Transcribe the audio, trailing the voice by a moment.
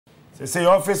They say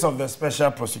Office of the Special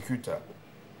Prosecutor.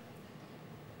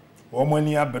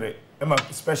 Omani abre. Ema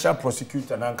Special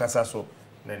Prosecutor na nkasa so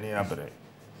nani abre.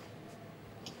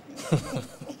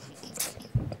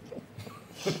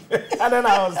 I don't know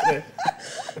how to say.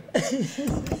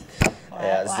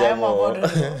 Yeah, Zemo.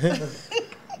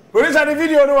 Police had the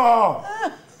video no.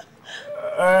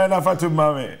 Na fatu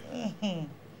mame.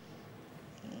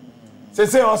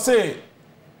 Say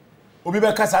obi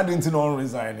be kasa didn't no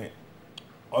resign it.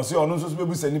 Or say ono so be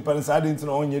bu sani pan sa didn't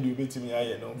no onye de obetimi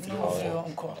aye no.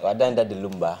 I done that the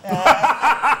lumba.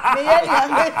 Me ye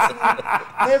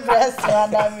me breast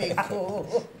under me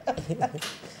ko.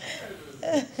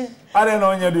 I don't know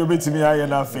onye de obetimi aye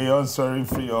na fe on sorry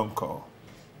free uncle.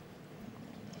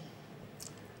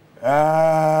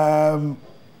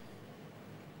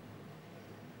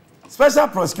 Special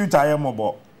prosecutor I am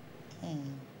about.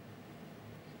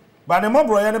 But the mob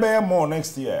royal be more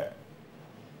next year.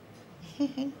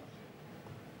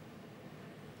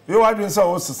 You want to say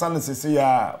also son say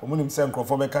ya omunim say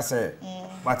nkrofo say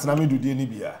but na me do dey ni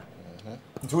bia.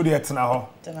 Nti dey tena ho.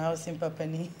 Tena ho sim papa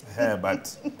ni.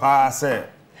 But pa say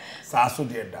sa so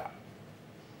dey da.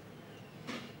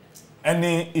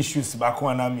 Any issues back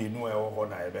one na me no e ho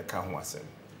na e be ka ho asem.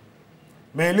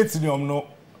 Me litinium no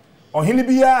ohini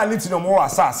bia litinium wo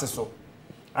asase so.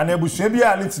 Ana ebusua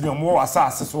bia litinium wo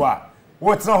asase so a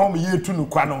wo tena ho me yetu nu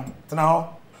kwa no tena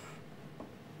ho.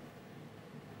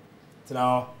 Tena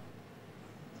ho.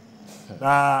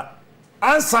 Na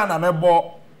answer na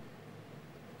mebo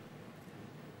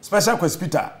special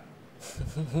prosecutor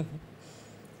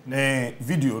ne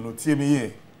video no tie me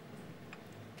ye.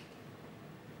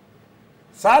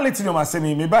 Sality no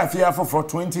masemi me ba fia for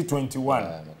 2021.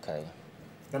 Okay.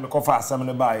 Let me call for asem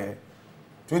ne ba ye.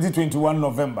 2021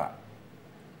 November.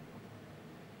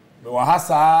 Me wa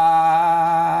hasa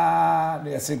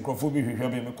ne synchrophone bi hwehwe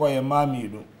be me call ye mami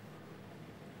do.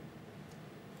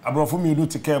 Abrofo mi do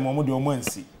tike mo de omo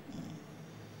ansi.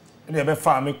 Ne be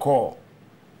fa me call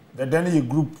the Daniel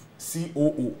Group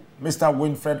COO Mr.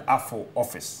 Winfred Afo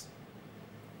office.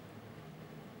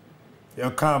 You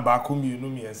can't back home, you know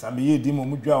me, and some ye demo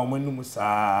mudra or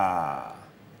manumusa.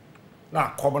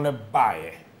 Now, come on,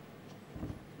 buy.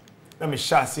 Let me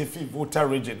share safe voter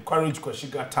region, courage,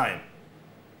 Koshiga time.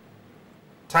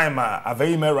 Time, a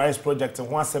very rice project, and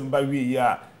once and by we,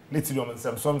 yeah, little and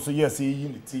some, so yes,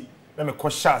 unity. Let me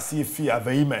share safe a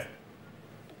very man.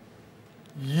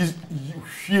 You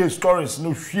hear stories,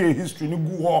 no fear history, no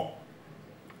go on.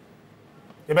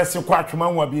 The best you quite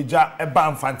man will be a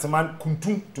bam fantaman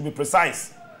kuntum to be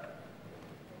precise.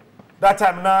 That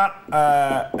time now,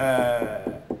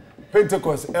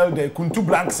 Pentecost elder kuntu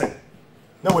blanksen.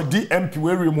 Now a DMP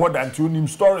will read more than 2 name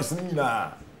stories.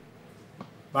 Nina,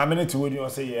 my minute would you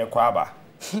say, yeah, Quaba.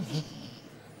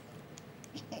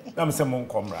 I'm some mon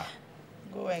comra.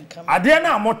 Go and come. I dare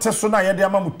now more Tesona, ya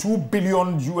diamond $2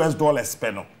 billion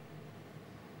spend.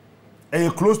 And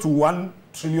you're close to $1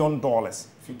 trillion,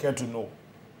 if you care to know.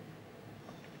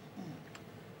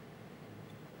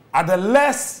 At the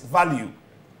less value,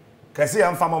 kasi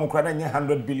am farmer mukwana nye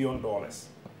 $100 billion.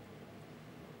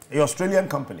 A Australian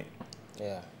company.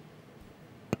 Yeah.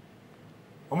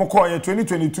 Omo call ye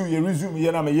 2022 ye resume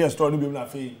ye na me year store no bi na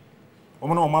fe.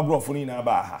 Omo na omo brofo ni na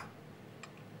ba ha.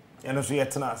 Ye no so ye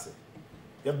tena ase.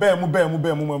 Ye ba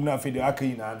mu na fe de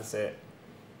akai na say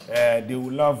they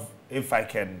will love if I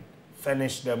can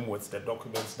furnish them with the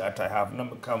documents that I have. No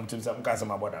come to some kasa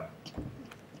mabodam.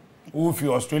 If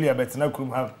you Australia bet na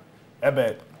krum have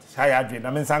ebe high adwe na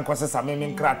men san kwese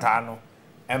samemen krata no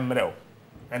emrel,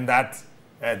 and that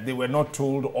they were not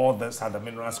told all this at the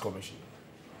Minerals Commission.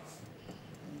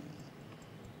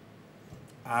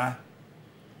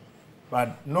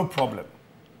 But no problem.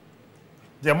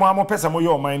 The mo pesa mo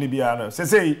your mind bia no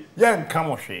say yen ka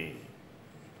mo hwe.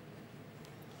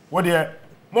 Wo de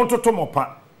mo toto mo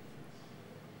pa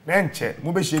na enche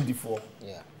mo be hye difo.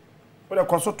 Yeah. Wo de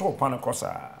koso to pa na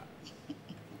kosa.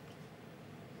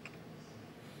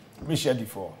 Me share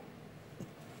before.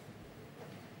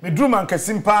 Me drew man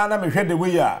kesimpa na me hwe the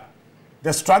way ya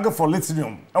the struggle for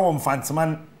lithium e wo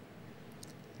Mfanteman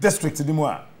district di mu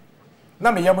a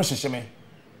na me yamo hyehye me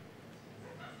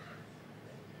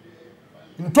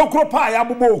ntokro pa ya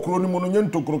bobo okro ni mu no nye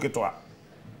ntokro ketwa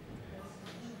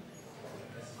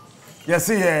yes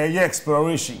ye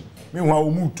exploration me hu a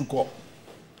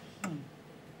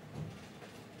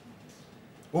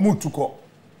omutuko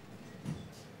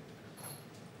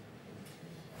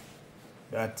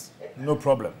that no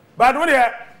problem. But what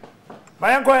here?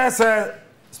 My uncle has a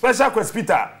special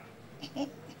prosecutor. And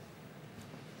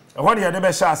what here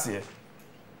never shall see.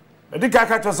 The Dika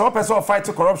catches all person fight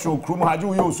corruption, Krum had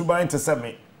you suba into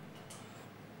me.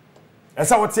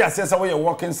 Esa what you say we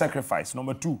walking sacrifice.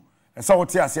 Number 2. Esa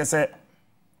what you say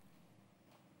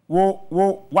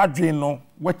wo wadwe no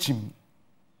wachim.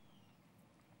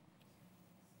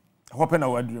 Hope na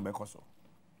wadwe be koso.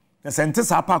 The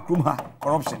sentence apa krum ha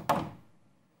corruption.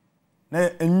 Na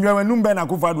enwa num be na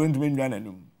Akufo-Addo ntumi nwa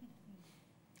nanum.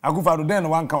 Akufo-Addo den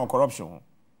one kan corruption.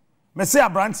 Me say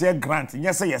abrantie grant,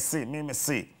 yes say me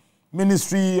say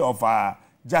Ministry of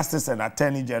Justice and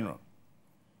Attorney General.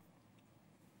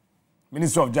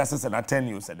 Ministry of Justice and Attorney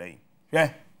you said that.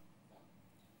 Yeah.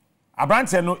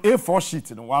 Abrantie no A4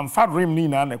 sheet no one fat rim ni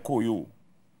na call you.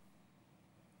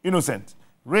 Innocent.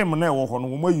 Rim na wo hono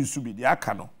mo yusu bi de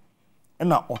aka no. E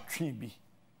na otwe bi.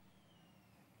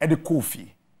 E de kofi.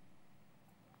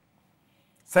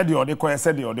 Said the ode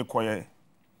koye.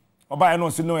 Oba no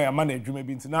si no ya ma na adwuma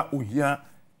bi ntina ohia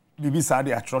bibi sa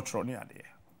de atrotro ne ade.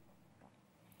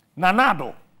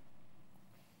 Nanado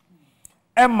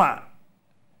Emma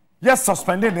yes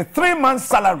suspended the 3-month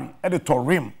salary at the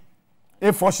Torim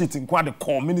A4 sheet in the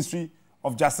core Ministry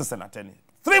of Justice and Attorney.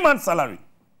 3-month salary.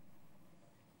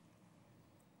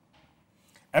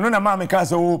 And when a man can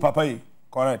say, oh, Papa,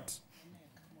 correct.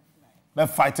 But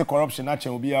fight corruption,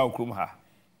 actually, will be our krumha.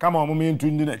 Come on, mommy, into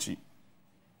the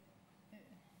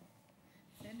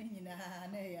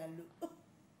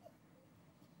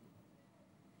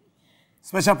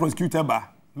Special Prosecutor ba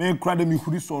me kra de mi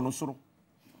huri so no soro.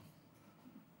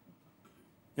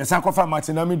 Yes akofa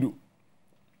Martina Midu.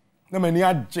 Na mani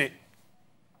age.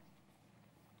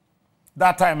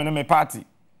 That time in my party.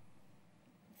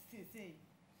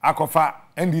 Akofa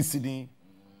NDC din.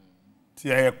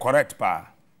 Ti correct pa.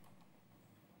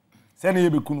 Se na ye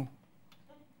bekunu.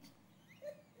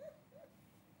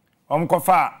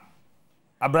 Kofa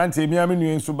abrante mi amenu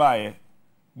ensu baaye.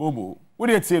 Bobo. Wo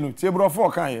de tie no, tie brofo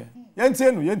kan ye.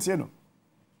 Yentienu.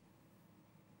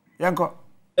 Yanko.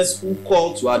 Those who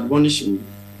call to admonish me,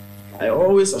 I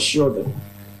always assure them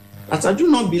that I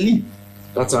do not believe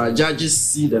that our judges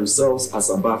see themselves as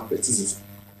above criticism.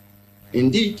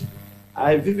 Indeed,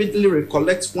 I vividly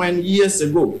recollect when years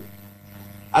ago,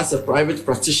 as a private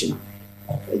practitioner,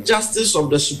 a justice of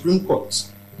the Supreme Court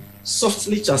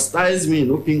softly chastised me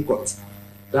in open court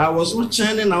that I was not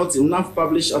churning out enough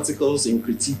published articles in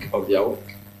critique of their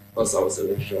work, because I was a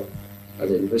lecturer at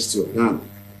the University of Ghana.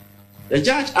 The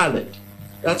judge added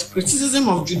that criticism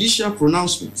of judicial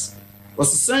pronouncements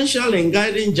was essential in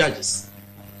guiding judges,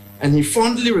 and he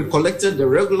fondly recollected the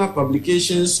regular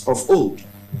publications of old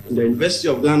in the University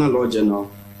of Ghana Law Journal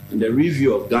and the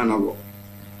Review of Ghana Law.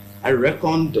 I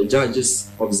reckoned the judge's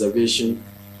observation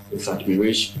with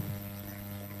admiration.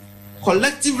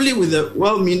 Collectively with the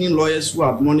well-meaning lawyers who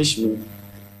admonish me,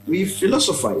 we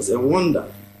philosophize and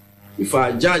wonder if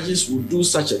our judges would do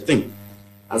such a thing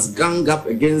as gang up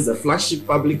against the flagship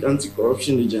public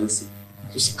anti-corruption agency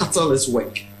to scuttle its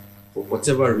work for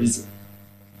whatever reason.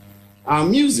 Our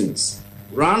musings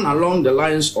ran along the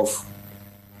lines of,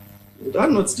 would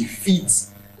that not defeat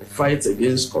the fight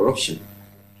against corruption?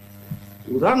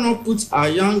 Would that not put our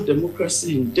young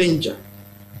democracy in danger?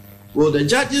 Will the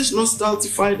judges not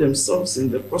stultify themselves in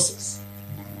the process?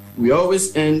 We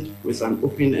always end with an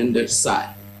open-ended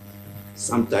sigh.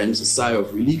 Sometimes a sigh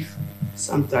of relief,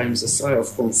 sometimes a sigh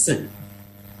of concern.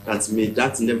 That may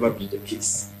that never be the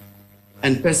case.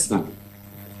 And personally,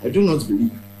 I do not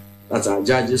believe that our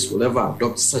judges will ever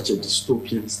adopt such a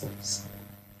dystopian stance.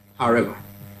 However,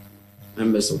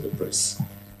 members of the press,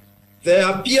 there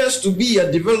appears to be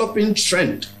a developing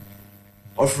trend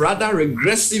of rather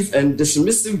regressive and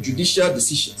dismissive judicial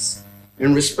decisions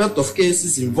in respect of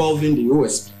cases involving the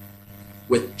OSP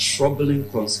with troubling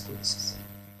consequences.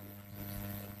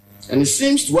 And it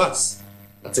seems to us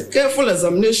that a careful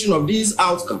examination of these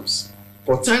outcomes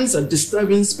portends a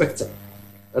disturbing specter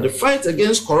that the fight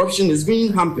against corruption is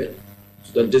being hampered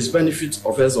to the disbenefit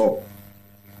of us all.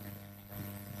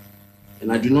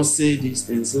 And I do not say these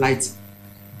things lightly.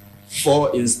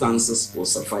 4 instances will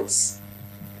suffice.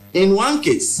 In one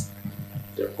case,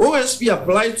 the OSP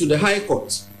applied to the High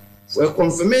Court for a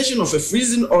confirmation of a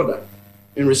freezing order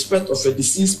in respect of a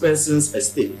deceased person's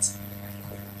estate.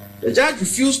 The judge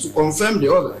refused to confirm the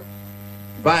order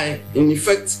by, in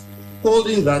effect,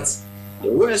 holding that the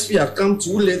OSP had come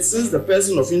too late since the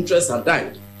person of interest had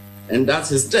died, and that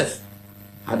his death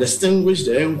had extinguished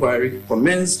the inquiry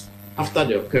commenced after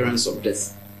the occurrence of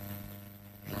death.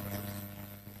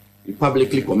 He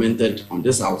publicly commented on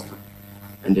this outcome,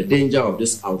 and the danger of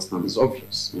this outcome is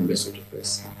obvious, members of the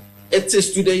press. It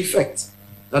is to the effect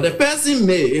that a person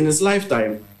may, in his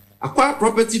lifetime, acquire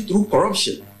property through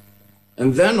corruption,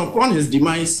 and then upon his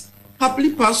demise,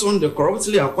 happily pass on the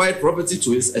corruptly acquired property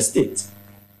to his estate,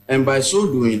 and by so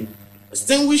doing,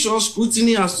 extinguish all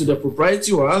scrutiny as to the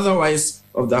propriety or otherwise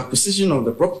of the acquisition of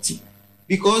the property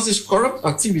because his corrupt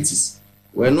activities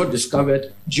were not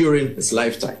discovered during his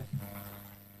lifetime.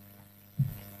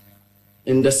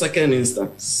 In the second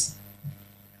instance,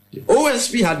 the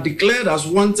OSP had declared as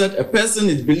wanted a person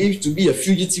is believed to be a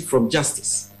fugitive from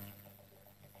justice.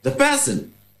 The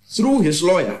person, through his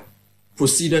lawyer,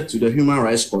 proceeded to the Human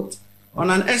Rights Court on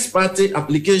an ex parte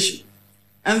application,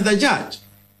 and the judge,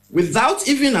 without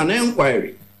even an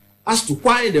inquiry as to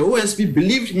why the OSP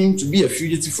believed him to be a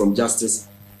fugitive from justice,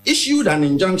 issued an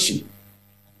injunction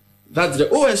that the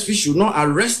OSP should not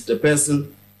arrest the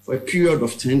person for a period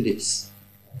of 10 days.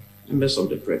 Members of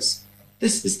the press,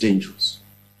 this is dangerous.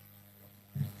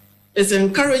 It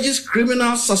encourages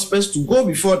criminal suspects to go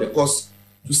before the courts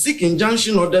to seek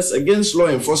injunction orders against law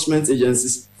enforcement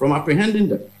agencies from apprehending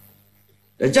them.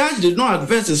 The judge did not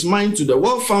advert his mind to the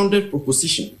well-founded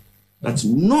proposition that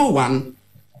no one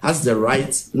has the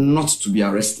right not to be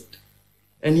arrested,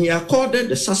 and he accorded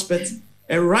the suspect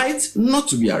a right not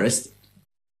to be arrested.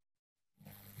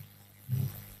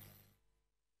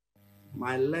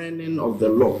 My learning of the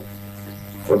law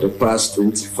for the past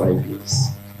 25 years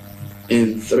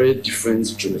in 3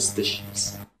 different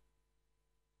jurisdictions.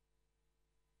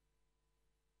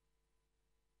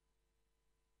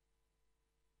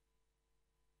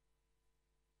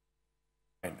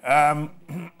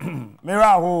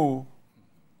 Miraho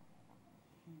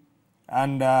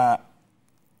and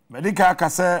medical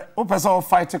kase opesa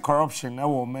fight corruption na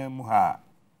wo memu ha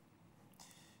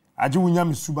aje wunya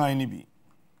misuban ni bi.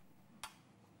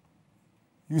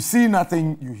 You see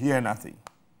nothing, you hear nothing.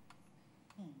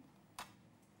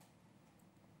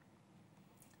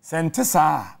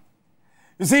 Sentesa.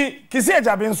 You see, kisi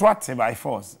eja bin swat by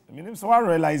force. I mean, so I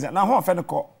realize that now how often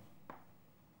call.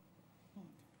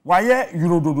 Why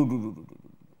you do.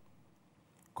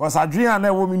 Because Adrian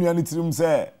na woman you need to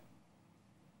say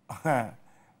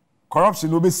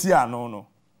corruption no be sia no.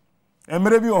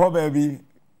 Emre bi o ho baby.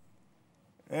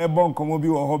 E bon komo bi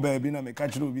o ho baby na me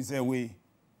catch no bi say we.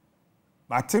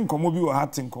 But think komo bi o ha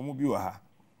think komo bi o ha.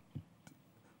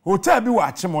 Hotel bi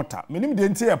wa Achimota. Menim de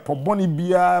nti e poboni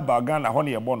bia ba Ghana ho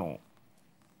na ye bono.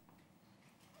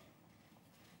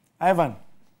 Ivan,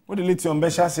 what the lithium be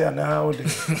shase na how de.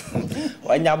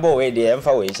 Wanyabo we dey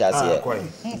emfa we shase.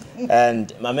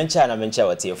 And my mencha na mencha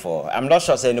what here for. I'm not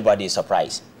sure anybody is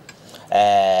surprised.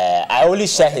 I only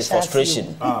share his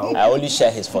frustration. I only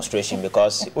share his frustration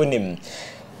because when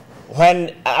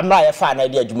I'm not a fan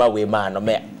idea Juma way man,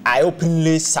 I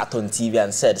openly sat on TV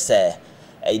and said, "Sir,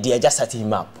 they are just setting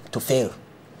him up to fail."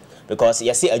 Because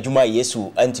you see a Juma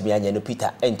Yesu antimi anya no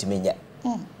Peter antimi nya.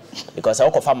 Because I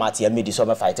offer Marty and made the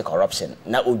summer fight corruption.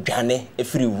 Now Ujane a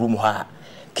free room ha.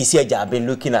 Kisiaja been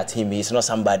looking at him, he's not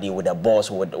somebody with a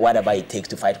boss with whatever it takes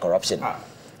to fight corruption.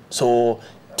 So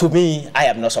to me, I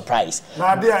am not surprised.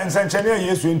 Now there in Sanchania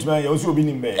Yesu antimi also been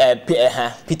in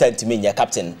Peter antimi nya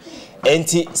captain.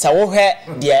 Enti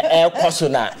sawohe the air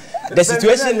persona. The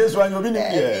situation is one you been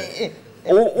here.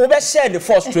 We share the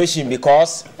frustration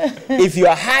because if you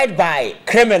are hired by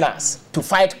criminals to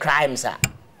fight crimes,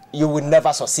 you will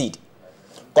never succeed.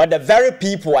 Because the very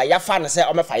people are fan say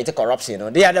I'm fighting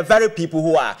corruption. They are the very people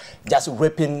who are just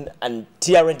ripping and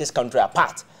tearing this country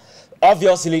apart.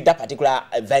 Obviously, that particular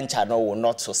venture will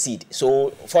not succeed.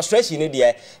 So frustration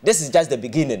there. This is just the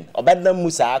beginning. But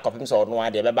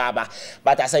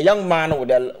as a young man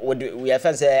with we have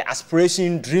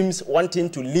aspiration, dreams,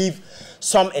 wanting to leave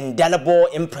some indelible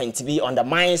imprint to be on the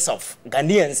minds of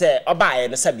Ghanaians,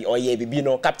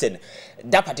 Captain,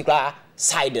 that particular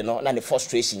side, and the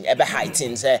frustration, ever high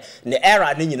things, the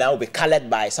era will be colored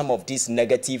by some of these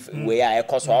negative way I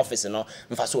cause office,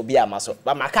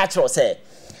 but my catcher say.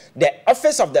 The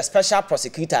office of the special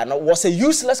prosecutor was a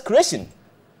useless creation.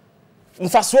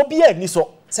 Say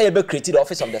created the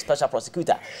office of the special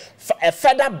prosecutor, a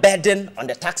further burden on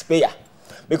the taxpayer.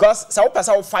 Because some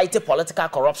person fight political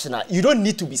corruption, you don't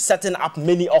need to be setting up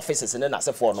many offices and then as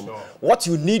a forum. Sure. What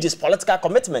you need is political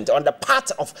commitment on the part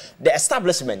of the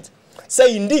establishment.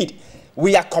 Say indeed,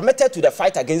 we are committed to the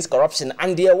fight against corruption,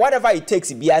 and whatever it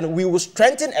takes, and we will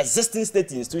strengthen existing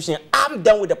state institutions, arm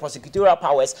them with the prosecutorial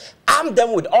powers, arm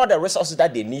them with all the resources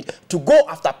that they need to go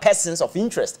after persons of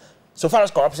interest, so far as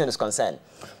corruption is concerned.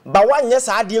 But one yes,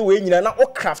 idea we now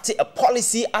craft a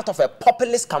policy out of a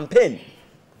populist campaign,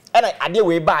 and idea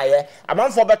we buy a man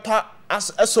for better.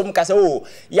 As some can say, oh,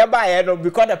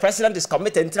 because the president is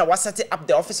committed, I was setting up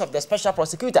the office of the special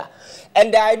prosecutor,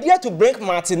 and the idea to bring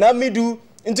Martin Amidu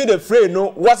into the fray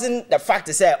wasn't the fact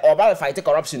to say about fighting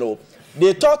corruption.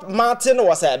 They thought Martin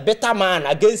was a better man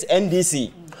against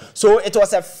NDC. So it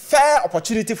was a fair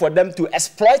opportunity for them to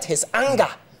exploit his anger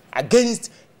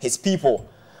against his people.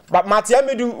 But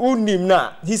Matiamidu Unim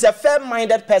na, he's a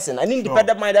fair-minded person, an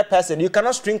independent-minded person. You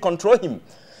cannot string control him.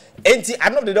 And I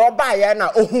know the door by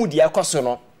na Ohudia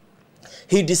Kosono.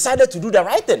 He decided to do the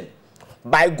right thing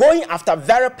by going after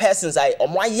very persons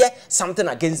something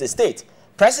against the state.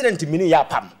 President Mini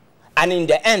Yapam. And in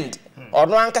the end, or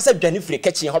no one can say Jennifer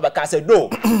catching Hobaka said, no,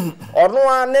 or no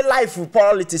one life of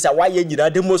politics are why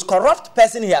the most corrupt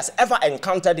person he has ever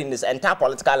encountered in his entire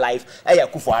political life,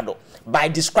 Kufuado. By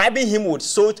describing him with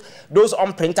those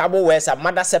unprintable words, a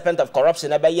mother serpent of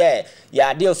corruption,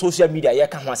 dear social media,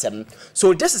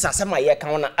 so this is a semi year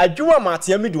counter. A Juma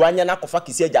Martiami Duana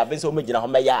Kofaki Javins Omegina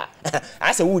Homeya.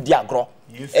 I said, would dear grow.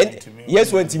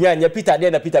 Yes, went to me and Peter,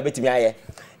 then Peter Bettimia.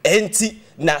 Enti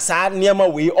na sa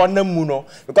niema we onamuno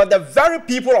because the very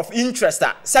people of interest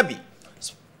sabi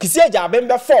kisia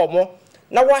jabembe form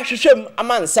na wa hwehwem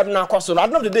aman seb na akoso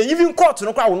no of the day even court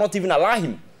no will not even allow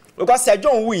him because Sir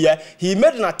John he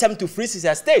made an attempt to freeze his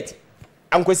estate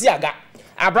and kwesi aga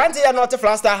abrante ya not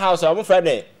Flaster House am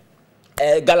friend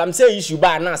galamsey issue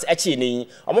ba nas echi ni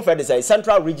am friend say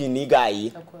central region ni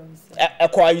guy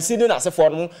ekwa you see no as for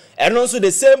no and also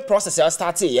the same process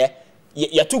started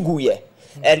ye to go ye.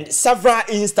 And several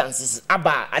instances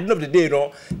about at the end of the day,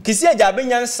 no, Kisia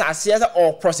Jabinyan Sassias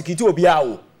or prosecutor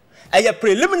Biao. At a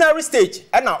preliminary stage,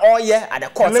 and all year at the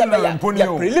court,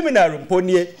 preliminary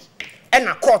pony, and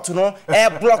a court, no,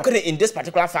 blocking in this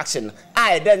particular faction.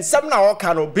 Then somehow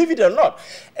cannot believe it or not,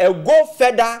 go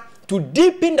further to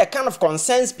deepen the kind of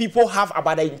concerns people have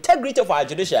about the integrity of our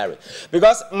judiciary.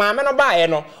 Because,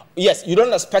 yes, you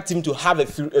don't expect him to have a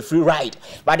free ride.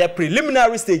 But the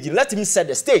preliminary stage, you let him set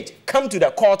the stage, come to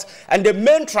the court, and the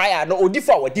main trial, no,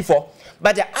 differ.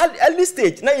 But the early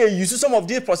stage, now you use some of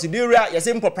these procedural,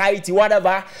 impropriety,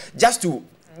 whatever, just to,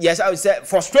 yes, I would say,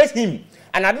 frustrate him.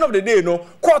 And at the end of the day, no,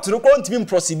 court no going to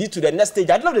proceed to the next stage.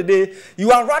 At the end of the day,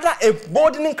 you are rather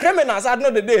emboldening criminals. At the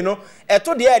end of the day, no,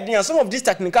 to the idea, some of these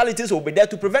technicalities will be there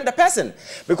to prevent the person.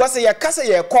 Because you can't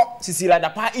say a court,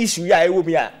 the issue,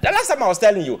 the last time I was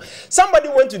telling you, somebody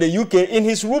went to the UK in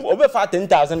his room over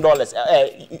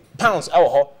 $10,000 pounds.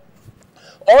 All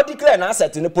declare an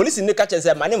asset in the police in the catch and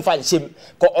say, my name find shame.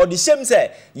 Or the shame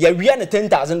say, yeah, we are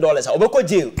 $10,000. Or go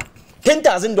jail.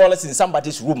 $10,000 in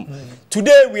somebody's room.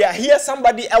 Today we are here.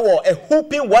 Somebody a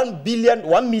whooping $1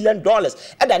 million,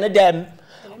 and then them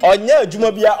on your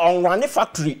Jumabia on one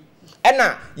factory. And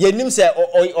now your name say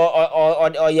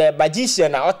or your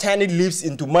magician or turning leaves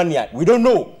into money. We don't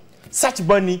know such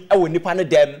money. I will nipane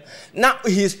them. Now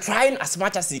he is trying as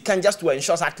much as he can just to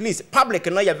ensure at least public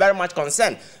know you're very much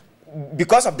concerned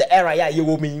because of the area you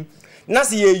will mean.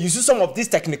 Nasi you use some of these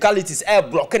technicalities,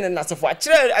 blocking and so forth.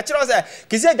 Actually,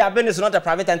 Kisia Jabin is not a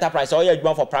private enterprise or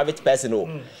you're for private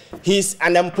person. He's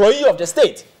an employee of the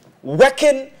state,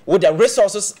 working with the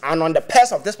resources and on the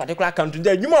purse of this particular country.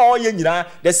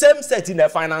 The same state in their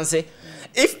financing.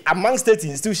 If among state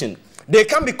institutions, there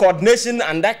can be coordination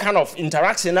and that kind of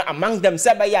interaction among them.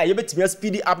 Say, yeah, you better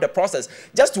speed up the process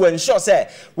just to ensure,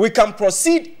 we can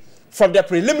proceed from the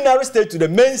preliminary stage to the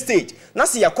main stage. Now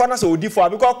see your corners will differ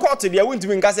because court they are going to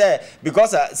win because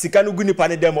Sikanu Guni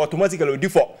Pani them automatically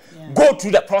differ. Go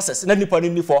through the process.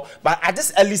 But at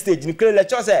this early stage, in the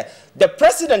lecture say the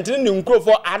president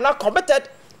are not committed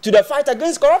to the fight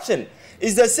against corruption.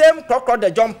 It's the same clock the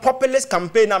John populist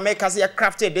campaign and make us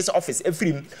crafted this office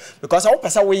every because our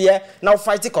person we now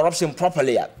fighting corruption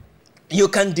properly. You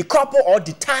can decouple or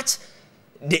detach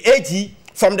the AG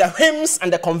from the whims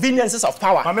and the conveniences of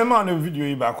power. I remember on the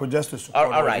video just to support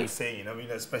what you're saying. I mean,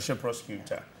 a special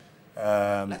prosecutor.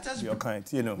 Your kind,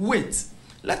 you know. Wait,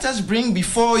 let us bring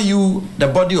before you the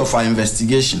body of our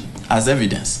investigation as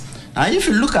evidence. Now, if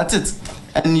you look at it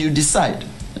and you decide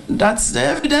that the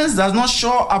evidence does not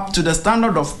show up to the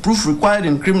standard of proof required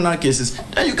in criminal cases,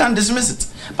 then you can dismiss it.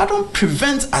 But don't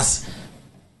prevent us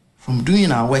from doing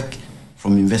our work,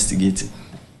 from investigating.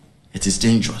 It is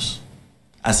dangerous.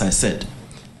 As I said,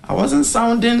 I wasn't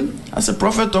sounding as a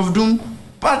prophet of doom,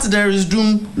 but there is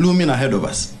doom looming ahead of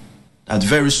us. That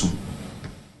very soon,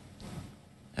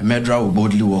 a murderer will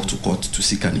boldly walk to court to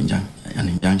seek an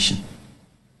injunction.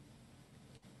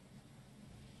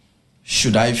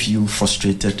 Should I feel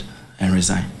frustrated and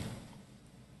resign?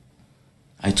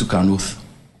 I took an oath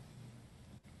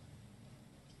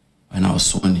when I was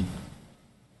sworn in.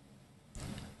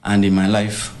 And in my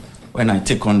life, when I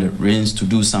take on the reins to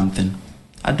do something,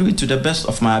 I do it to the best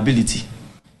of my ability.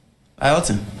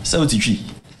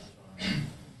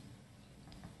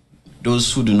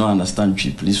 Those who do not understand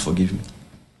tree, please forgive me.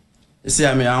 They say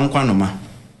I'm a unquanoma.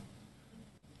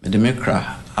 But they make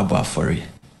cry about for it.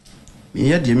 Me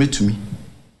hear the to me.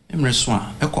 I'm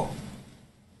reswan. Echo.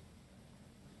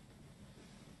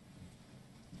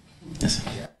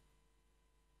 Yes.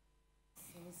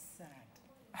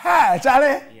 Hi,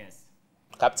 Charlie. Yes.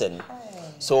 Captain.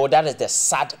 So that is the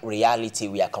sad reality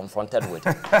we are confronted with.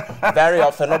 Very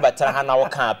often,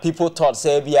 people thought,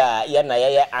 say, we are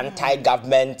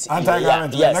anti-government.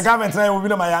 Anti-government. Yes. The government will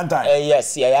be my anti.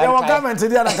 Yes, yeah. The government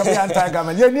today can be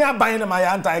anti-government. You're near buying my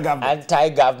anti-government.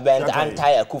 Anti-government,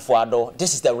 anti-Akufo-Addo.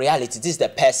 This is the reality. This is the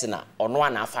personal. On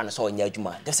one hand, so in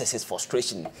Yajuma. This is his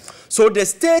frustration. So the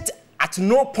state, at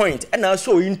no point, and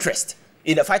also interest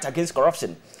in the fight against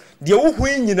corruption. The whole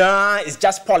is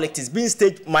just politics being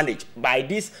state managed by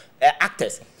these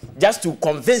actors just to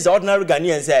convince the ordinary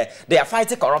Ghanaians they are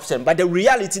fighting corruption. But the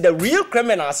reality, the real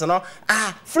criminals are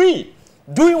free,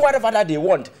 doing whatever that they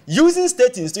want, using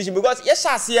state institutions. Because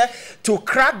yes, here to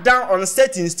crack down on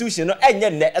state institutions,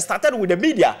 and started with the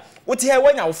media. What here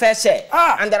when you fair share?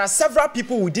 And there are several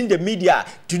people within the media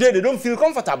today, they don't feel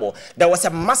comfortable. There was a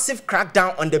massive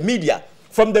crackdown on the media.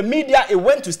 From the media, it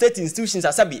went to state institutions.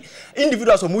 Asabi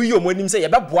individuals who say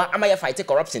 "Amaya fighting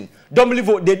corruption."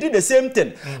 They did the same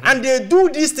thing, and they do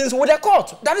these things with the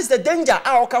court. That is the danger.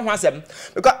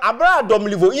 Because Abra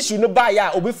Domlivo issue no buy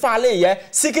ya obi file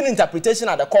seeking interpretation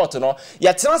at the court. No,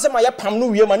 ya transfer ya pamnu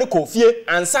we mani kofie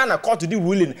and sign a court to the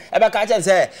ruling. Ebaka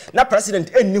say na president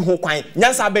eni ho kwan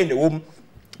nyansa be the wom.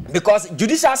 Because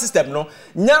judicial system no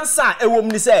nyansa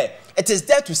ewom ni say it is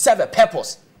there to serve a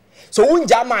purpose. So when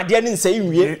Jama didn't say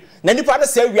we, Nanipa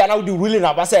say we are now the ruling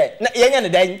about say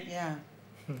yeah.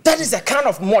 That is the kind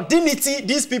of modernity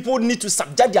these people need to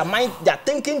subject their mind, their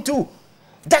thinking to.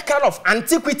 That kind of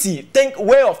antiquity,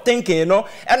 way of thinking, you know.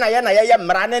 And I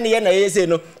say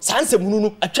no, Sanse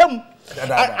Mununu, a chum.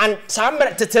 And some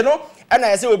teteno, and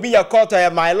I say will be a court,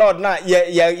 my lord, now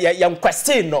young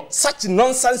question, no. Such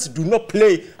nonsense do not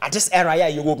play at this area,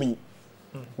 you will mean.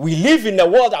 We live in a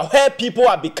world where people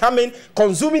are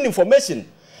consuming information.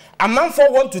 A man for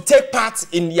want to take part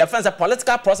in the offense of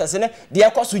political process, they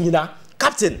are called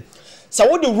Captain. So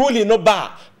what the ruling no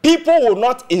bar, people will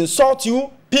not insult you,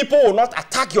 people will not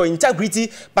attack your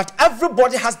integrity, but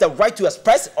everybody has the right to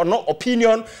express or no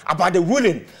opinion about the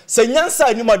ruling. So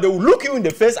Nyansa they will look you in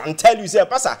the face and tell you, say,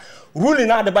 Pastor, ruling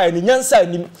out the by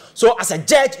Nyansa. So as a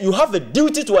judge, you have a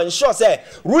duty to ensure, say,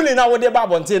 ruling out what they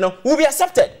will be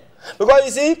accepted. Because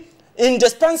you see, in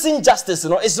dispensing justice,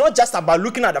 it's not just about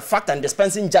looking at the fact and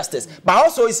dispensing justice, but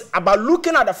also it's about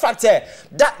looking at the fact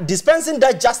that dispensing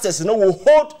that justice, will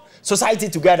hold society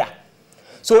together.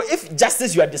 So if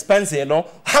justice you are dispensing,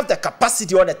 have the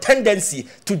capacity or the tendency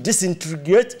to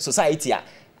disintegrate society,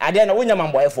 that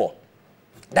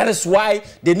is why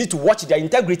they need to watch their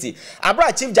integrity.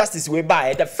 Abra Chief Justice we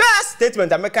by the first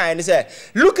statement I make and say,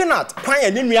 looking at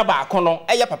Pine and Bakono,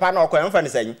 Papa no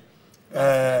saying. No,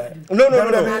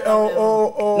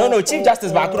 Chief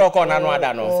Justice Bakuro Kona no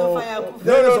Adano.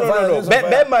 No.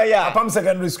 Bema Apam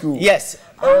Secondary School. Yes.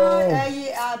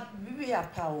 Yeah,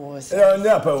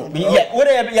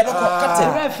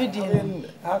 Captain.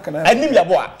 How can I? Enim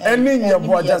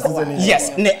boy justice.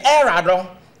 Yes, ne era do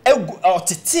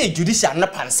tete judicial na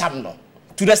pansam no.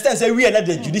 To the extent that we are not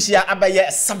the judicial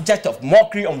a subject of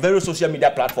mockery on various social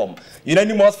media platforms.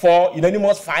 Unanimous 4,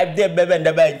 unanimous 5, there, baby, and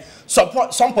the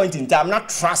some point in time, not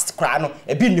trust crano,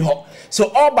 a bit new. So,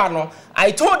 Obano,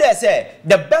 I told her, say,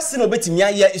 the best thing about me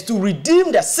here is to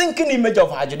redeem the sinking image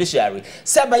of our judiciary.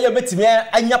 Say by your betimia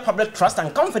and your public trust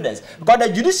and confidence. Because the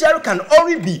judiciary can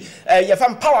only be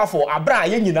powerful, abra,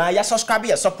 you subscribe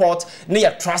your support,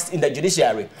 near trust in the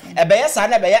judiciary. A bear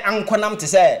son, a bear unquanam to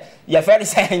say, you're very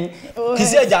saying,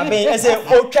 Kizia Japan, and say,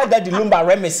 oh, try that the lumber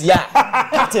remis, yeah.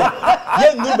 Captain,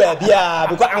 yeah, new baby,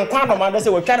 because I'm quantum, man, say,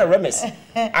 we're trying to remis.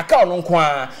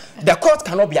 The court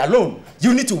cannot be alone.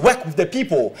 You need to work with the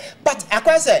people. But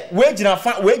I say, wage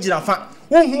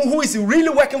who is really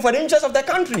working for the interest of the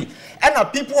country, and our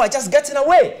people are just getting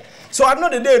away. So at the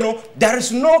end of the day, there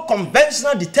is no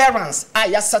conventional deterrence.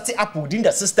 Just set it up within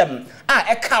the system.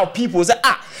 Cow people say,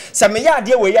 these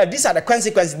are the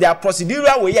consequences. They are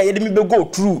procedural way you go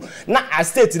through. Now I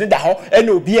state in the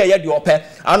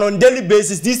and on daily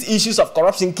basis, these issues of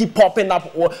corruption keep popping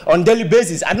up on daily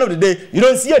basis. At the end of the day, you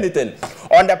don't see anything.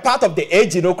 On the part of the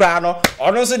age, and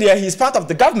also he's part of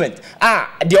the government.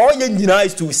 The only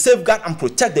is to safeguard and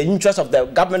protect the interests of the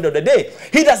government of the day.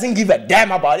 He doesn't give a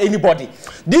damn about anybody.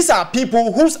 These are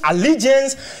people whose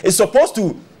allegiance is supposed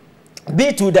to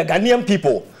be to the Ghanaian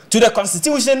people, to the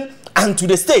constitution and to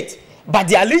the state. But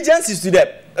the allegiance is to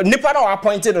the Nippon or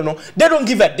appointed, they don't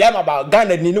give a damn about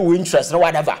Ghana interest or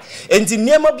whatever. And the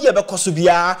name of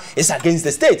Kosubia is against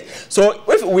the state. So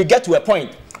if we get to a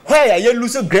point where you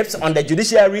lose grips on the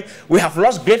judiciary, we have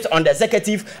lost grips on the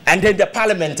executive and then the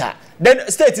parliament. Then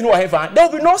state there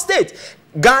will be no state.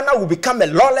 Ghana will become a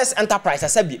lawless enterprise. I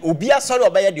said, Ubia sorry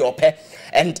obey the ope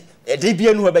and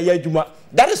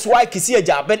that is why Kisia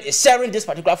Jaben is sharing this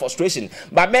particular frustration.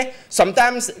 But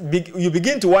sometimes you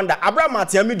begin to wonder, Abraham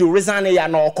Matiami do resign ya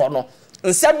no kono.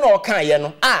 Instead no kan ye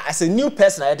no as a new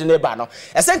person I didn't know.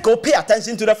 I said go pay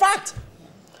attention to the fact.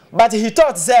 But he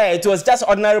thought say it was just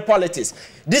ordinary politics.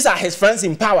 These are his friends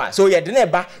in power. So he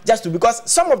didn't just to because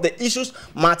some of the issues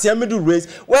Matiamidu raised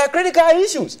were critical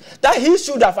issues that he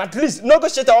should have at least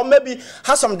negotiated or maybe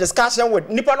have some discussion with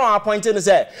Nippon appointed and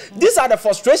say, these are the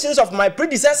frustrations of my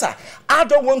predecessor. I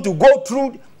don't want to go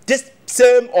through this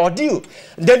same ordeal.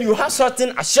 Then you have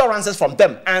certain assurances from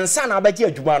them. And Sana Beti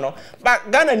Jumano,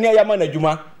 but Ghana near Yamana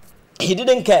Juma, he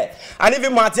didn't care. And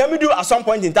even Matiamidu at some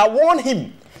point in time warned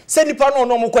him. Said the partner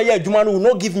no will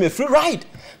not give me a free ride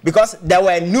because there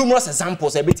were numerous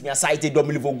examples a bit cited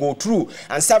Dominivo go through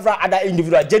and several other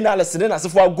individual journalists then as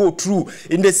if I go through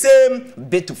in the same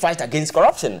bid to fight against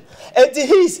corruption. And he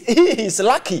is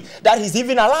lucky that he's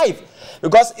even alive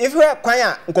because if we are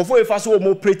quiet,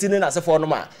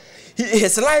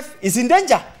 his life is in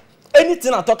danger.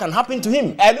 Anything at all can happen to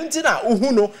him. And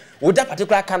with that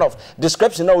particular kind of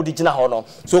description,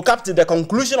 so Captain, the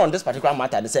conclusion on this particular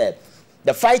matter, they said.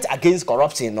 The fight against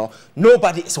corruption,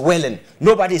 nobody is willing,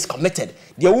 nobody is committed.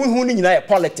 The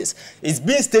politics is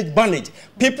being stage managed.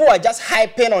 People are just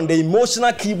hyping on the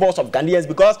emotional keyboards of Ghanaians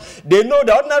because they know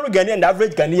the ordinary Ghanaian, the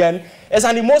average Ghanaian, is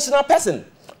an emotional person.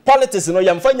 Politics, you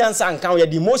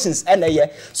the emotions,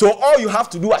 so all you have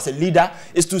to do as a leader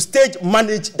is to stage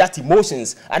manage that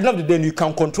emotions. At the end of the day, you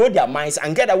can control their minds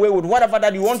and get away with whatever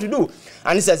that you want to do.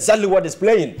 And it's exactly what is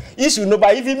playing. Issue no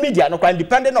by even media, no quite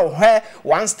depending on where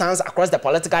one stands across the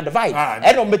political divide.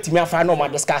 I don't make me find no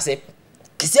man discuss it.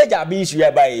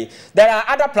 There are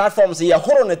other platforms here, or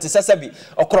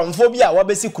chromophobia, or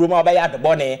basic chroma by the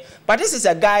bonnet. But this is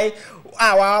a guy.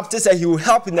 I to say he will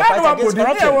help in the fight against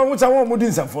corruption.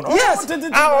 Yes, did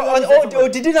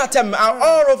not tell me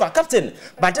all over, Captain.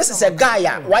 But this is a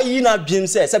guy. Why you not being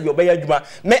said? Me,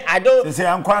 I don't say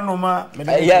I'm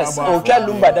yes, okay,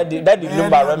 Lumba, that the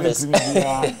Lumba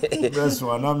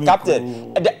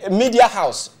Captain, the media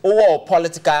house or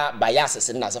political biases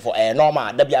in as for a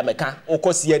normal WMK,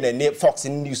 Oko CNN, Fox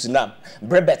News,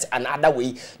 Brevet, and other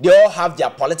way. They all have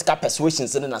their political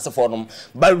persuasions in as for them.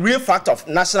 But real fact of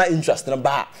national interest.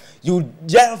 You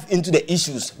delve into the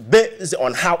issues based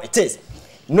on how it is.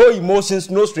 No emotions,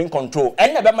 no string control.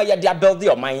 And never mind, you build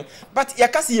your mind. But you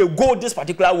can see you go this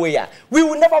particular way. We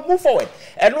will never move forward.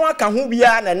 And no one can who be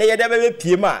an and they never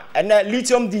PMA and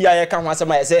lithium DI can once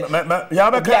I say,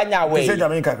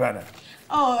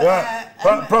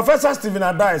 Professor Stephen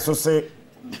Adai so say.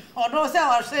 Or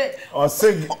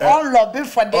say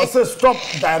stop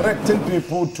directing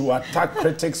people to attack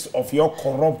critics of your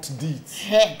corrupt deeds.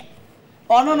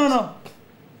 Oh no.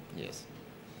 Yes.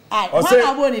 Or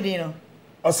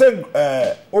say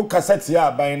o cassette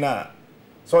ya by now.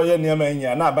 So ye near me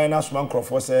na by now sman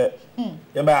crofo say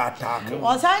ye by attack.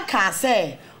 Or say can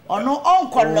say or no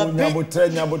uncle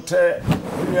nyabotre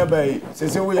near by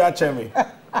say we are chemi.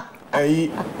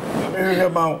 Me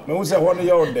who say one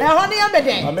year old.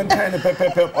 I mean kind of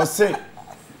pepper or say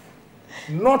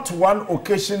not one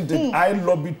occasion did I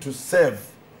lobby to serve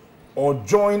or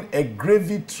join a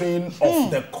gravy train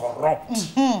of the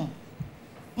corrupt.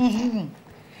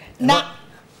 Now,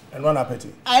 and one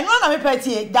appetite. I know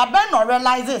appetite. That Ben no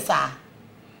realizes, sir.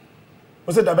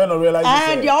 What's it? That Ben no realizes.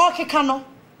 And the okay cano.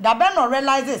 That Ben no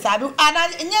realizes. I do. And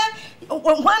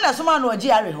when a someone no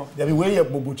GRE. There be way up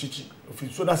Bobuchichi. If you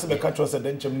so that's the catch us a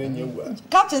dencham name.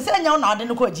 Captain say you now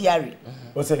didn't call GRE.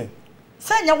 What's it?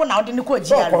 Say you now didn't call GRE.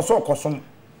 So cosum.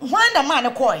 When the man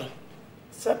coy.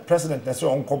 President na say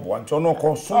onko bo anto no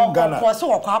ko so Ghana ko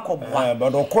so ko akobwa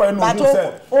but okọ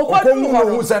no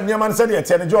hu say nyaman say dey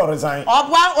tie jo resign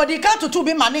obwa odika tutu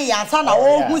bi mane yansa na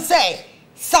o hu say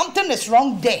something is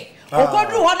wrong there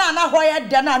okodu ho na hoye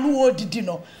de na no odidi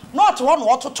no not one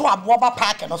ototo aboba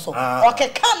park no so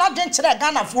okeka na den kire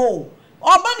Ghana fo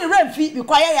oba ni remfi bi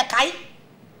kwaye ye kai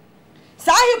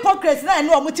sa hypocrisy na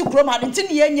no omuti kroma nti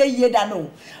ne ye yie da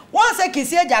no won say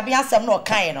kisi ajabe asem na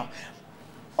okan no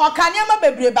Okanyama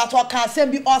bebre but okan asem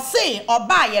bi o say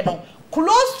obaye no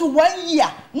close to 1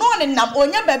 year no ne nam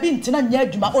onya baby ntina nya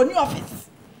adwuma oni office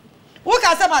wo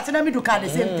ka say matina mi do ka the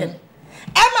same thing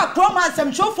Emma Chroma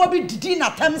asem chofo bi didi na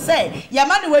tem say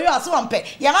yama ne we ase wonpe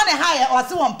yama ne ha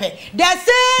ase wonpe the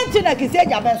same thing na kisi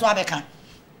ajabe so abeka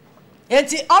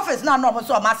enti office na no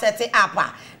so ma set up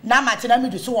na matina mi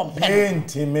do so wonpe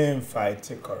enti men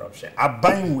fight corruption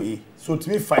abanwe so to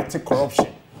me fight corruption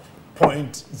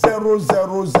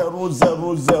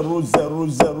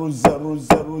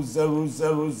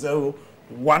 0.0000000000000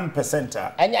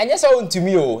 1%. And yes, own to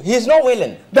me, oh, he is not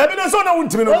willing. There be no so no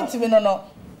to me no.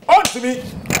 On to me.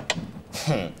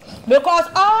 Because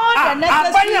all the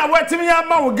necessary. I wait to me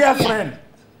my girlfriend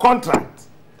contract.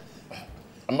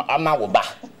 I'm not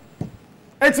back.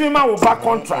 It's me my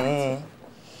contract.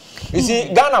 You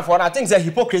see, Ghana for I think the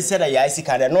hypocrisy that you see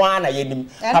can no one ayenim.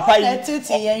 Papa ya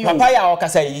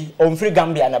okasai on free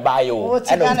Gambia na buy you.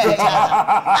 And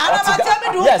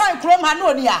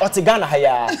Ghana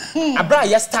haya. Abra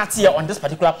ya start here on this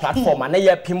particular platform and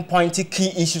you pinpoint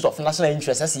key issues of national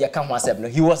interest as he come no.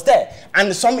 He was there and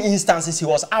in some instances he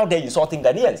was out there insulting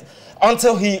Ghanaians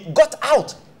until he got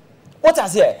out. What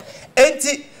has here?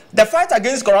 The fight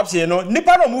against corruption, you know,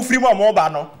 nipa no move free more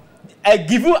no. I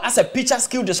give you as a picture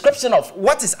skill description of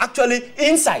what is actually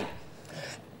inside.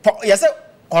 Yes,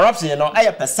 corruption, you know, I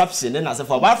have perception and as a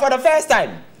but for the first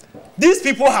time, these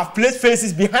people have placed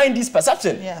faces behind this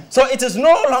perception. Yeah. So it is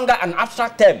no longer an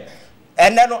abstract term.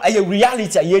 And then a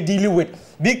reality you're dealing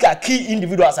with big key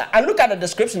individuals. And look at the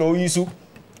description of Yusu.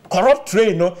 Corrupt trade,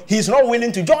 you know, he's not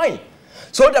willing to join.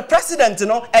 So the president, you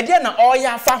know, again,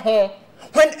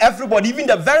 when everybody, even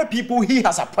the very people he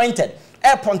has appointed,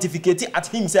 pontificating at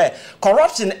him say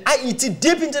corruption it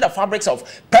deep into the fabrics of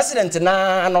president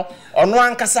na no ono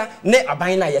ankasa ne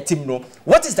abaina yetim no.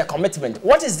 What is the commitment?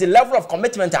 What is the level of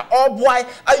commitment that all boy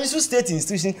Aisha state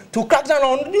institution to crack down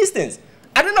on these things?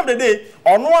 At the end of the day,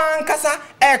 ono ankasa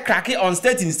cracking on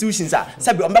state institutions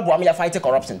say be ombe boam ya fight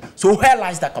corruption. So where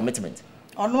lies that commitment?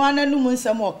 Ono ananum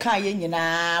nsem o kan ye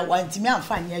nyina wantimi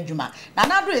amfanye adwuma.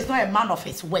 Nanado is not a man of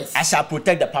his words. I shall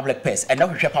protect the public purse and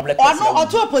not share public purse. Ono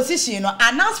to opposition no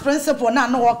announce principle na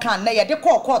no wo kan na ye de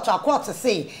court to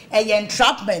say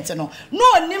entrapment no.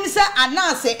 No nim say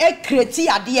announce create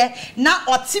ade na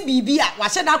oti bibi a wa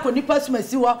hye da akonipa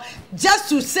sumasi wo just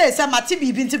to say mati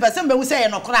bibi nti person be wu say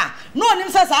no kra. No nim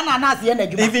say sa na announce ye na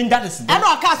adwuma. Even that is and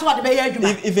o ka so what be ye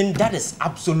adwuma. Even that is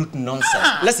absolute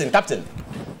nonsense. Listen, Captain.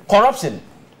 Corruption.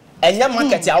 And your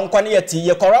market,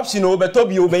 your corruption over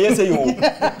Toby obey say you.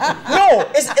 No,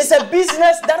 it's a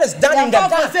business that is done in the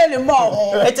dark.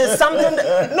 It is something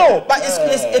no, but it's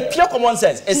a pure common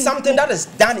sense. It's something that is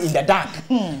done in the dark.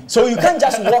 So you can't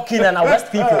just walk in and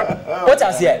arrest people. What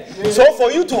has here? So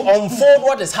for you to unfold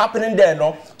what is happening there,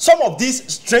 no, some of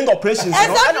these string operations, I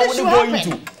don't want to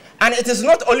go into. And it is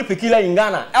not only peculiar in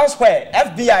Ghana. Elsewhere,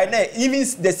 FBI, even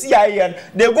the CIA,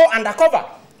 they go undercover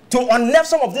to unearth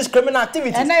some of these criminal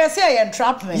activities. And I say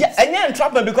entrapment. Yeah, and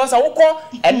entrapment because I will call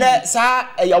and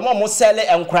your mom will sell it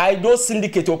and cry. Those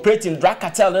syndicates operating drug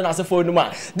cartel and as a for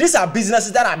no. These are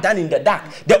businesses that are done in the dark.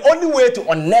 The only way to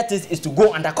unearth it is to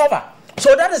go undercover.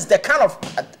 So that is the kind of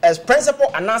principle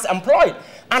Anas employed,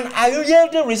 and I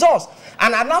yielded results.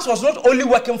 And Anas was not only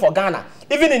working for Ghana,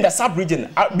 even in the sub-region.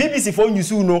 BBC phone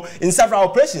you know in several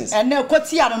operations. And now, what's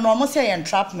here? No, almost say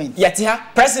entrapment. Yet,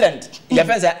 president, your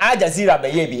friends say Al Jazeera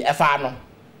baby, Efano.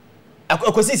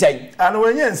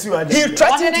 He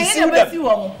threatened to sue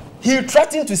them. He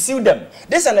threatened to sue them.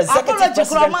 This is an executive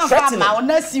president threatening.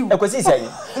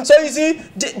 So you see,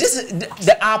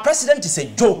 our president is a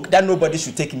joke that nobody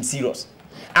should take him serious.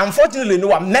 Unfortunately, no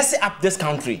one messing up this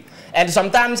country. And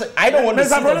sometimes I don't want to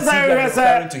see them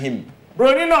referring to him.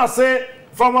 Brony no say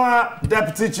former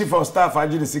deputy chief of staff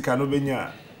Ajidi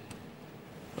Sikanobenya.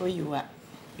 Oh, you are.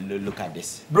 Look at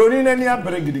this. Brony nani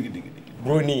abere gidi.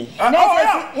 Brony.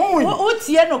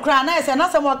 Utie no kra na ese na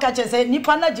se mo ka che se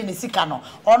nipa na Ajidi Sika no.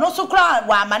 Ono so kra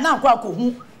wa mana kwa ko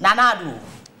hu na na adu.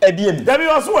 Ebiem. Dabi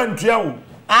also wantua wo.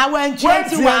 Wantua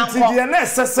ti wa anko. Wantua na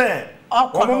sese.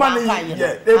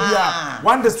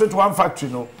 One district, one factory,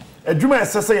 no. A Juma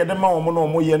assessor, the man, no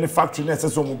more factory,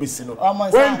 necessary, will be seen.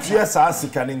 When yes, I see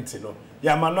canintino.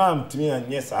 Yamanam to me, and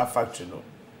yes, our factory, no.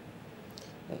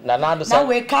 Now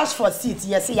we cash for seats,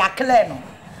 yes, ya clear, no.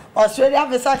 Australia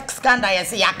have a scandal,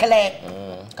 yes, ya clear.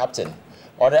 Captain.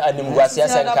 Or the Animguasia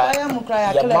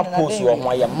your map post you on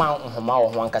my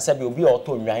mount, one Casabi will be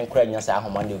auto in your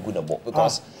incredible good book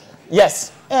because,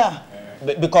 yes, yeah.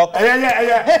 Because that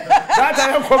I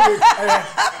am coming.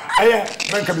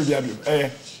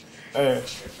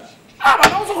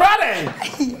 I'm also ready.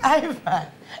 I'm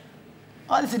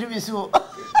honestly do so.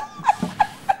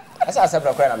 As I said,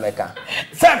 America.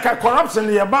 Saka corruption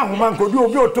here, man could do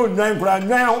your tone,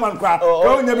 woman cry.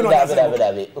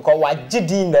 Because what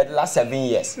did in the last 7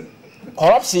 years?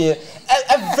 Corruption,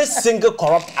 every single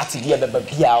corrupt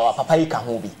activity, our papa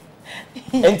can be.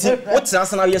 And what's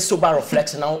now your sober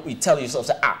reflection now you tell yourself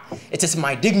it is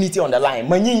my dignity on the line.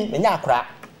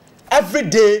 Every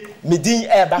day me din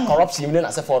air back corruption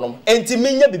as a forum and to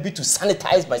me be to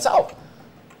sanitize myself.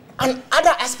 And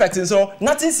other aspects and so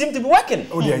nothing seemed to be working.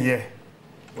 Oh dear, yeah.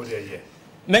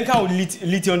 Menka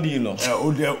lithium deal no.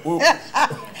 Oh,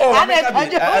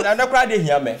 I'm not crying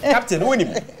here, man. Captain, win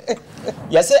him.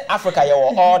 You say Africa, you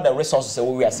all the resources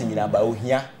we are seeing about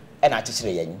here and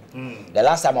actually. The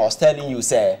last time I was telling you,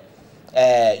 say,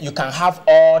 you can have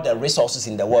all the resources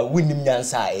in the world, winning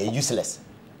are useless.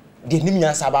 The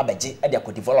Nimians are babaji and they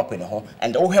could develop in home.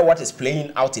 And what is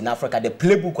playing out in Africa, the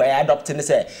playbook we are adopting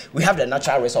say we have the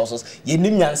natural resources, ye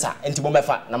Nimiansa and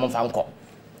Timomefa Namanfanko.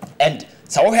 And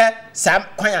so here some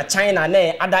China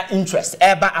and other interests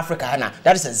about Africa.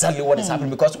 That is exactly what is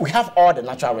happening because we have all the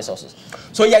natural resources.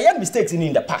 So yeah, mistakes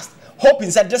in the past. Hope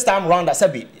inside this time around I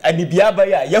said and the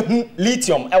biaba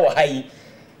lithium high.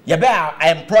 You better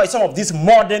employ some of these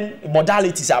modern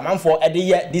modalities for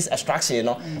this extraction, you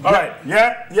know. All right,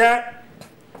 yeah,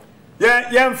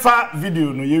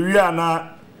 video no you are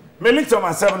na me lithium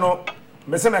myself no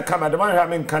me say me come the man have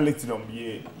me can lithium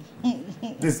ye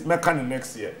this me can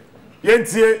next year.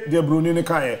 Yentie the bruni ne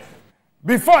kan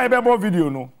before I be video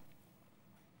no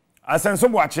asenso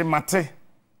watching mate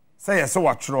say yes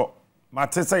watchro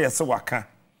mate say yes waka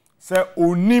say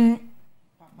onim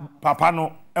papa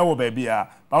no ewo baby a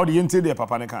ba the yente de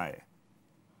papa ne kan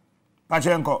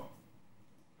Pachenko.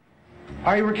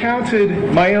 I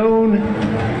recounted my own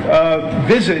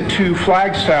visit to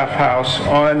Flagstaff House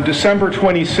on December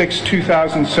 26,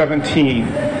 2017,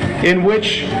 in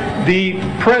which the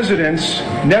president's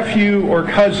nephew or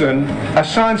cousin,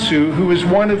 Asansu, who is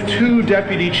one of 2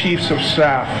 deputy chiefs of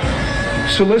staff,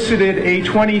 solicited a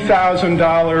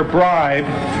 $20,000 bribe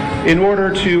in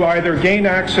order to either gain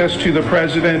access to the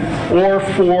president or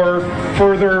for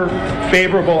further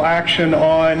favorable action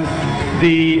on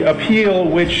the appeal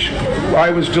which I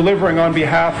was delivering on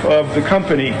behalf of the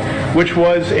company, which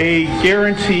was a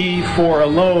guarantee for a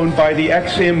loan by the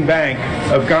Exim Bank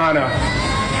of Ghana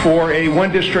for a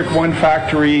one district, one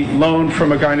factory loan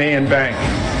from a Ghanaian bank.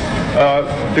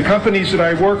 The companies that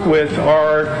I work with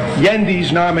are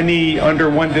Yendi's nominee under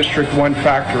one district, one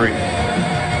factory.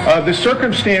 The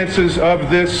circumstances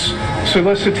of this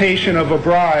solicitation of a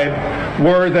bribe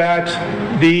were that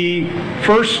the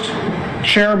first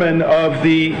chairman of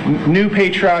the New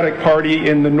Patriotic Party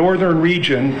in the northern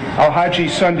region, Alhaji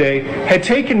Sunday, had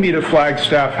taken me to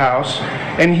Flagstaff House,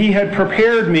 and he had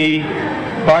prepared me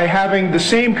by having the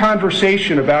same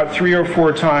conversation about 3 or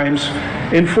 4 times,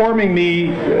 informing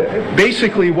me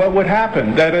basically what would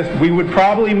happen, that we would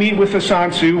probably meet with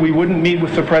Asansu, we wouldn't meet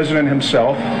with the president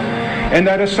himself, and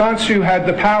that Asansu had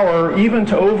the power even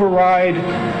to override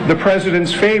the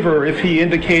president's favor if he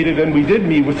indicated, and we did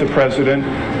meet with the president,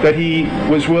 that he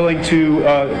was willing to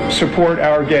support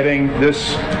our getting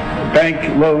this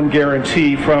bank loan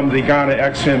guarantee from the Ghana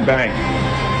Exim Bank.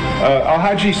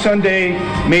 Alhaji Sunday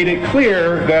made it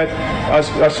clear that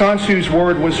Asansu's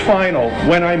word was final.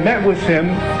 When I met with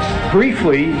him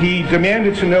briefly, he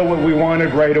demanded to know what we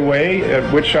wanted right away,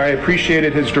 which I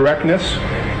appreciated his directness.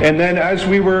 And then as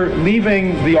we were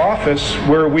leaving the office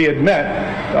where we had met,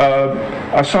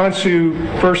 Asansu,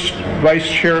 first Vice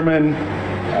Chairman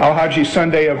Alhaji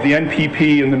Sunday of the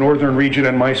NPP in the Northern Region,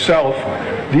 and myself,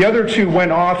 the other 2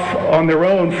 went off on their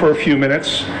own for a few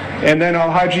minutes, and then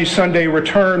Alhaji Sunday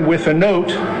returned with a note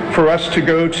for us to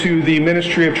go to the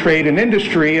Ministry of Trade and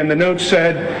Industry, and the note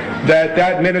said that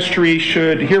that ministry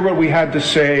should hear what we had to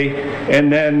say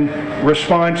and then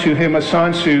respond to him,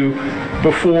 Asansu,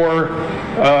 before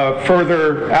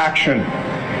further action.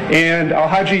 And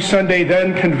Alhaji Sunday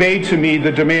then conveyed to me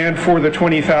the demand for the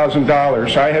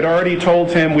 $20,000. I had already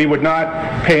told him we would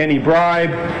not pay any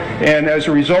bribe, and as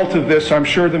a result of this, I'm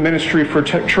sure the Ministry for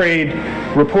Trade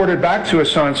reported back to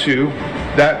Asansu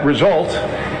that result,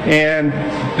 and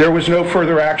there was no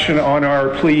further action on our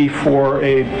plea for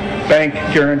a bank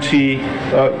guarantee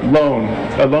loan,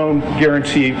 a loan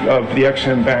guarantee of the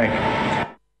Exim Bank.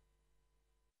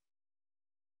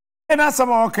 And that's some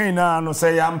okay now, no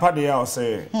say I'm party or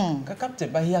say. Captain,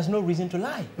 but he has no reason to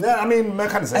lie. Yeah, I mean,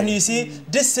 and you see,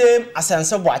 this same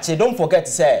Asansu watch, don't forget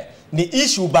to say the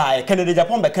issue by Canada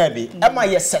Japan Bakabi. Am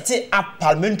I setting up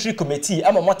parliamentary committee?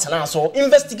 Am I so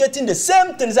investigating the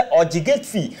same things that or gate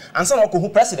fee and some of who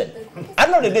president? At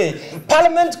the end of the day,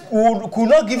 Parliament could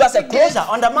not give us a closure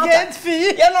on the matter. Gate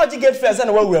fee? Yeah, no, gate fee.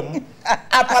 And we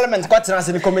our Parliament got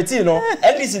in the committee, you know,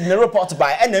 at least in the report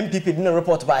by NMP in the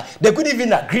report by they couldn't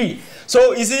even agree.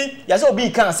 So you see, yes, be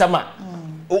can sama.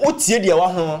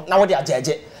 Now they are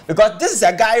judge because this is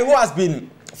a guy who has been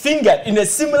fingered in a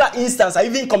similar instance,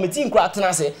 even committing crime.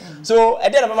 So I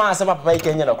did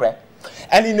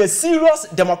and in a serious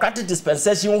democratic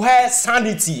dispensation where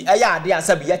sanity,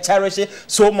 they cherish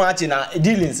so much in our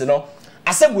dealings, you know.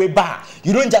 I said,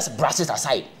 you don't just brush it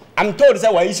aside. I'm told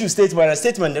that we issue statement, a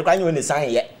statement they can't even sign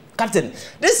yet. Captain,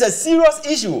 this is a serious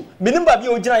issue. Minimba bi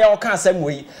ojina ya okan asem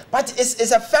we, but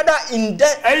it's a further in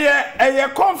depth. A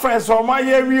conference or my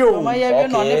area. My area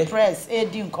no the press e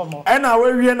di nkomo. And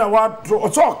our we na what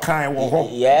so kind wo.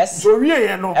 Yes. So we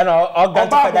no. And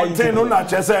organic no na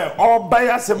chese or buy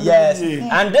asem. Yes.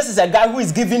 And this is a guy who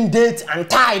is giving date and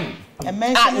time. And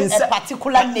mentioning a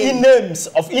particular name. Names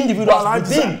of individuals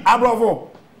within.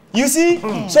 You see?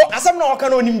 So asem na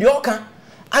okan onim de okan.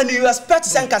 And you expect to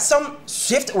send some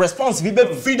swift response, we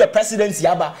free the presidency,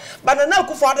 but now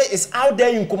Kufuor is out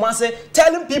there in Kumasi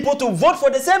telling people to vote for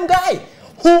the same guy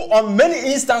who, on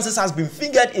many instances, has been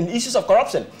figured in issues of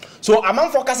corruption. So,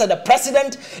 among focus that the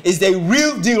president is the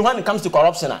real deal when it comes to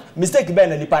corruption. Mistake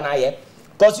Ben and Nipanaye,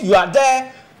 because you are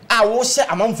there. I will say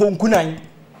among phone kunai.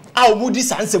 I would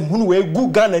this answer Munwe,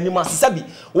 good gun and you must sabi.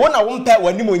 One I won't pay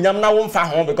when you now won't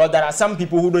find because there are some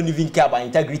people who don't even care about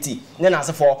integrity. Then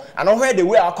as for I know where the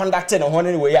way are conducted and one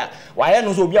anyway. Why I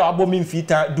know so be our bombing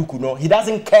fita dukuno. He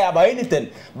doesn't care about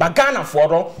anything. But Ghana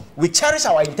for we cherish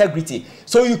our integrity.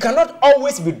 So you cannot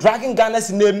always be dragging Ghana's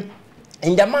name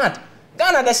in the mud.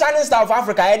 Ghana, the shining star of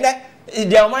Africa, and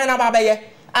they are mine about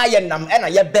I am and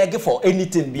I beg for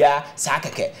anything bia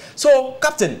sakeke. So,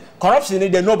 Captain, corruption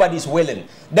is nobody is willing.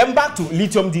 Then back to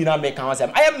lithium dynamic.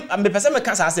 I am the person who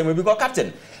can't say because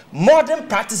Captain, modern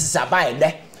practices are buying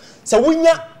there. So when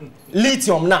you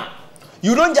lithium now,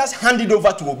 you don't just hand it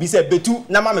over to Obise Betu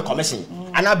Namame Commission.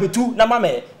 And I Betu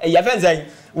Namame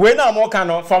when I'm more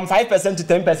from 5% to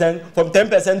 10%, from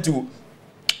 10% to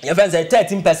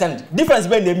 13%. Difference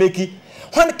when they make it.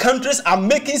 When countries are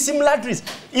making similar deals,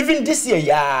 even this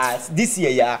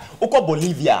year, Oko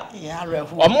Bolivia,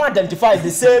 or more identify the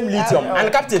same lithium.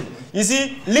 And Captain, you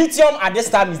see, lithium at this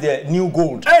time is the new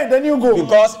gold. Hey, the new gold.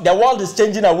 Because the world is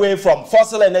changing away from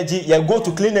fossil energy, you go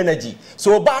to clean energy.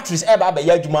 So batteries,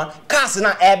 cars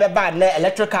now,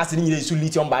 electric cars need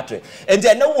lithium battery. And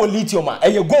then no lithium,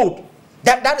 and you gold.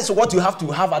 That is what you have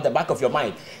to have at the back of your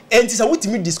mind. And it's a way to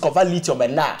me discover lithium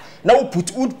and now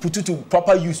put it to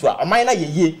proper use. A minor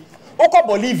ye. Oko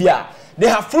Bolivia, they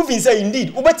have proven say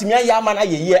indeed.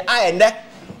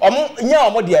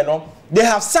 They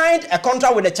have signed a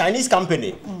contract with a Chinese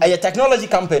company, a technology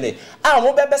company.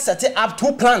 Set up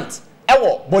 2 plants.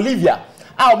 Bolivia.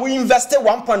 We invested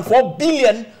 $1.4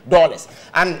 billion.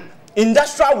 And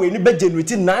industrial will be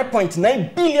generating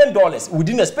 $9.9 billion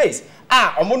within a space.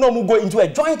 Omono go into a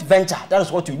joint venture. That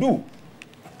is what you do.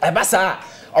 Abasa,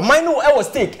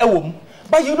 stake,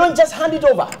 but you don't just hand it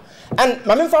over. And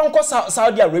Mamin found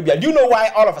Saudi Arabia. Do you know why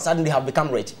all of a sudden they have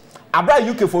become rich? Abra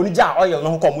UK for Nija oil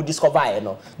no come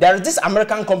discover. There is this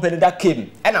American company that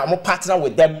came and I'm partner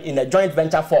with them in a joint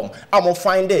venture form. I'm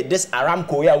find this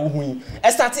Aramco ya wuhui.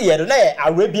 Started here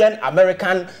Arabian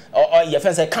American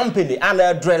or company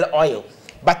and drill oil.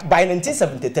 But by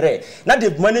 1973, now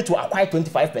they've managed to acquire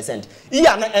 25%.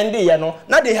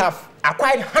 Now they have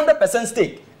acquired 100%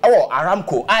 stake.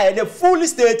 Aramco, a fully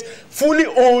state, fully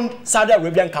owned Saudi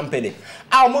Arabian company.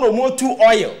 Our more to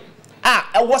oil.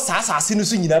 What's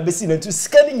assassination in a basin to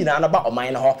scaling in an about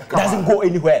mine? It doesn't go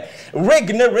anywhere.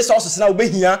 Regular resources now be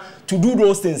here to do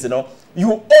those things.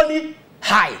 You only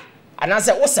high. And I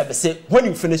said, what service when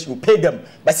you finish, you pay them.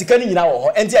 But you can't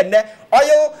and then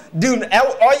oil doing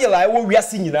oil, I will be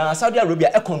seeing Saudi Arabia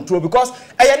a control because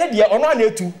I had the honor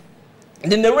to.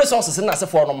 Then the resources in as a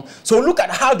forum. So look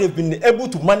at how they've been able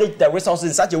to manage the resources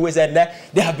in such a way that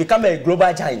they have become a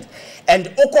global giant.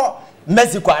 And Oko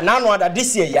Mexico, now that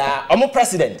this year, I'm a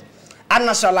president. And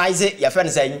nationalize it, your friend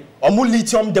saying, or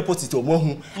lithium deposit or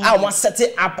I want set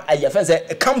it up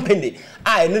a company.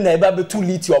 I know 2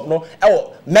 lithium no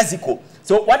Mexico.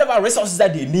 So whatever resources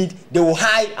that they need, they will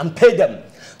hire and pay them.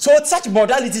 So such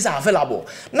modalities are available.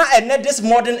 Now and this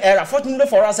modern era, fortunately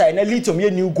for us, I lithium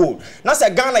new gold. Now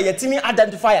say Ghana your team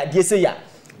identify a DSA.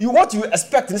 What you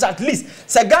expect is at least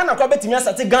say Ghana corporate team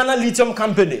start Ghana lithium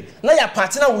company. Now your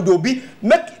partner would be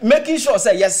making sure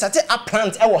say yes set up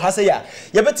plant e wo ha say ya.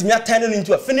 You bet me turning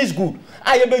into a finished good.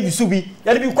 You be you be.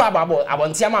 You be kwa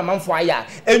abontia manfo aya.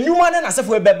 Enwuma na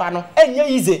asefo ebeba no enye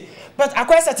easy. But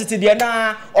akwa set it there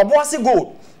na oboase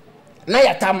gold. Na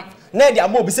ya tam na dia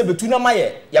mo bi se betu na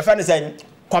maye. Ya fa ne say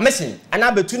commission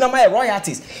ana betu na maye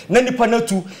royalties. Na nipa na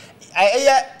tu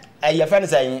your friend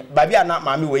saying, Babiana,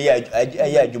 Mammy, we are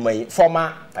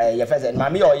former your friend saying,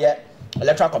 Mammy or your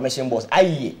electoral commission boss.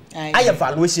 I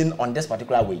evaluation on this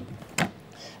particular way.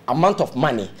 Amount of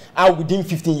money within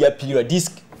 15-year period, these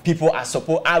people are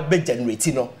supposed to be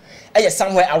generating.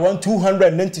 Somewhere around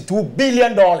 $292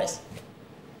 billion.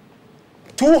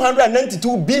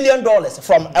 $292 billion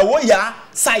from a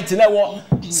site in our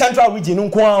central region.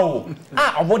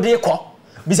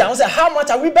 Because say, how much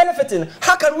are we benefiting?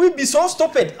 How can we be so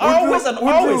stupid? Always and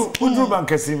always. Udru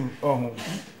bankesim.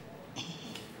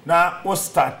 Now, what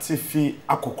start fi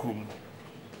akokrum?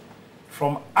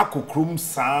 From akokrum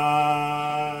sa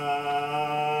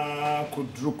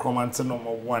kudru kromante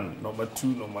number 1, number 2,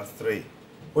 number 3.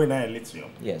 When I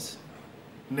lithium. Yes.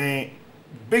 The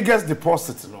biggest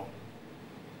deposit no.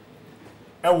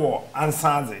 Ewo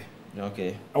Ansanze.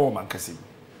 Okay. Ewo Mankasim.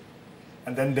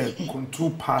 And then the contour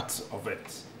part of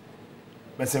it.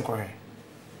 Mesen Kohe.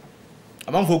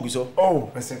 Among focus. Oh,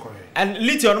 Mesen Kohe. And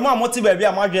lithium, no motive baby,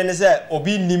 I'm going to say, or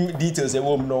be nim details, a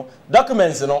woman, no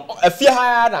documents, no, a fear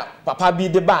higher, Papa be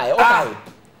the buy. Okay.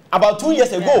 About 2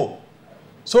 years ago.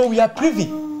 So we are privy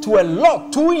to a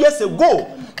lot. 2 years ago,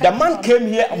 the man came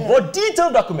here and brought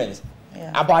detailed documents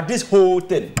about this whole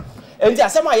thing. And there are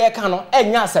some I cannot,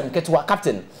 and Yasam get to a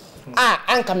captain.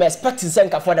 Anka me expecting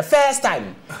senka for the first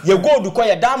time. You go to call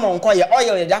your diamond, call your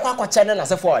oil, your aqua channel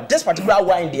as for this particular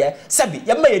wine there. Sabi,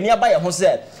 you may nearby a home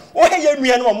said, oh, hey,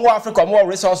 you know more Africa, more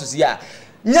resources here.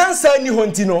 Nyansa ni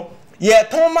hontino, ye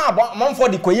Toma about man for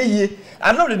the Koye.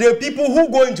 I know that there are people who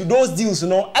go into those deals, you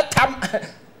know, at time.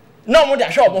 No more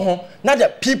than shop, now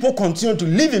that people continue to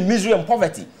live in misery and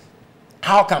poverty.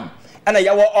 How come? And I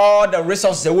have all the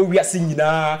resources that we are seeing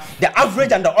now. The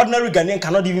average and the ordinary Ghanaian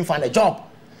cannot even find a job.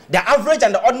 The average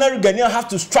and the ordinary Ghanaian have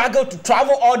to struggle to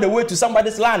travel all the way to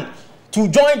somebody's land to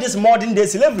join this modern day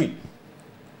slavery.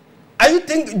 Are you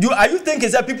thinking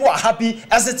that people are happy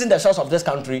exiting the shores of this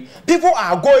country? People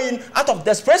are going out of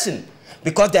desperation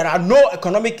because there are no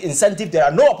economic incentives, there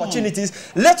are no opportunities.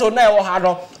 Let alone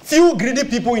have few greedy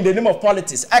people in the name of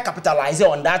politics are capitalizing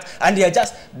on that, and they are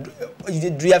just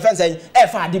saying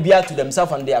FRDBR to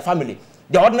themselves and their family.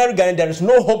 The ordinary Ghanaian, there is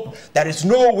no hope, there is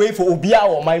no way for Obia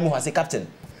or Maimu as a captain.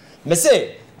 Me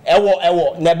say,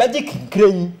 ewo, nebedi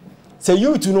kinkren. Say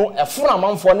you to know a full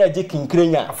amount for na je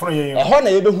kinkren ya. E ho na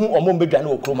ye be hu omo mbedwa na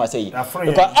okroma say.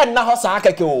 Because and na ho sa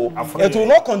akeke o. It will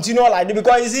not continue like this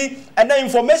because you see, and the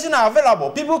information are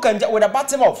available. People can with the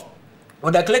bottom of,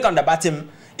 with the click on the bottom,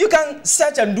 you can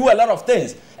search and do a lot of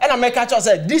things. And I make a choice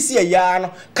say this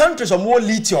year, countries are more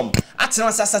lithium.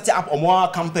 Actually, set up a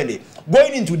more company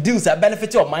going into deals that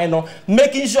benefit of minor,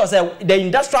 making sure that the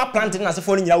industrial planting as a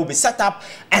foreign will be set up,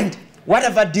 and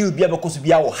whatever deal be able to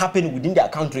will happen within their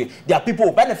country, their people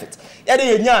will benefit.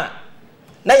 Now,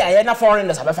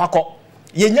 foreigners have a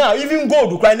even go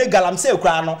to cry galam say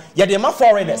crano, yet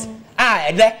foreigners.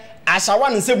 Aisha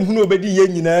Huang and say nobody you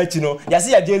know, you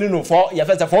see a jail for your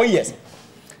first 4 years.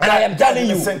 And I am telling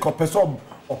you,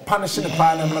 or punishing the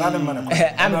parliament.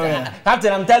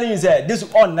 Captain, I'm telling you, sir, this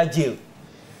is on the jail.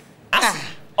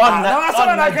 On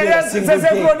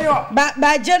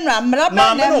by general,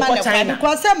 China,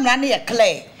 because I'm running a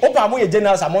clay. Opa,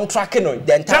 generals are on tracking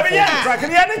the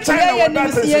entire China.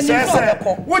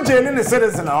 What jail in the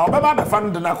citizen now? About the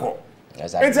fund the knuckle.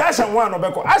 It's Aisha Huang or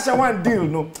Beko. Aisha Huang deal,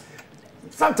 no.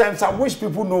 Sometimes I wish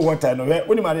people know what I know.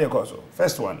 When you marry a coso,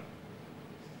 first one.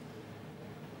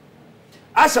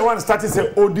 Aisha Huang started to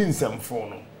say Odin some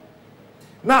phone.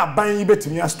 Now buying you bet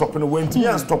me stopping away to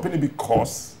me stopping it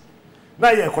because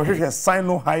now you're a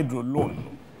sino-hydro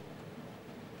loan.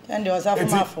 And there was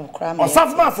a for crime. Or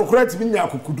something for credit mean you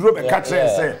could drop a catcher and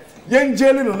say, young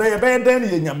jelly no na bed then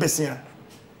in your bessia.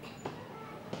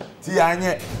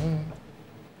 Tianye.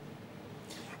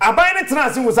 I buy the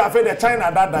transit was afraid that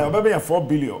China that day, maybe 4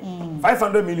 billion,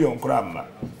 500 million crab.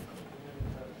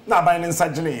 Now buying in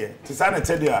surgery, to sign a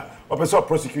teddy or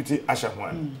prosecutor Aisha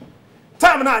Huang.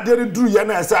 Time now didn't do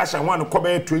Yana Aisha Huang to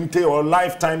come 20 or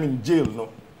lifetime in jail, no.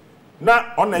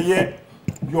 Now on a year,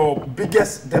 your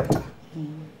biggest debtor.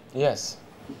 Yes.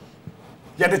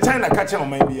 Yeah, the China catcher on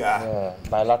maybe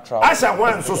bilateral. Aisha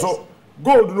Huang so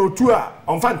gold no tour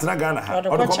on Fantina Ghana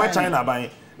or the China buying.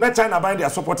 Not China buying they are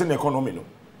supporting the economy. No.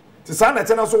 To sign a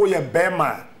tenor so we are bear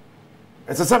man.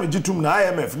 It's a sum G2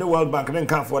 IMF, no World Bank, then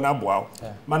come for an abwa.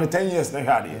 Man 10 years they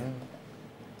had here.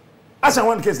 As I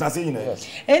one case not saying it.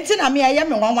 Entin I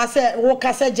am one say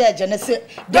walker say judge and say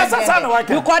that's a son of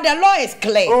because the law is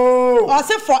clear. Oh,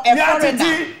 also for a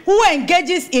foreigner who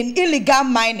engages in illegal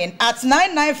mining at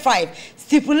 995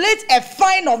 stipulates a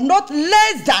fine of not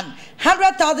less than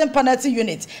 100,000 penalty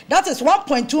units. That is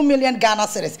 1.2 million Ghana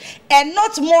cedis, and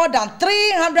not more than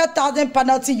 300,000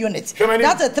 penalty units.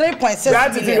 That's a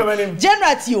 3.6 million.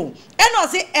 Generate you, and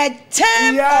also a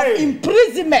term of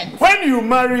imprisonment. When you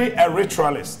marry a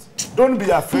ritualist, don't be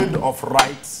afraid of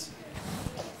rights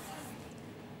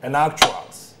and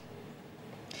actuals.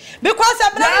 Because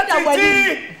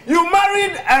you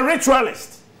married a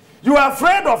ritualist, you are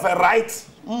afraid of a right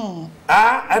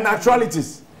and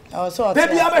actualities. Oh, so they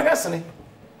be have a listening.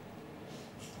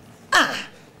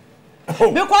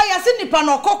 because you see nipa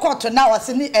no kokot na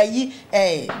wase ni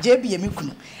JB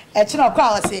yemikunu china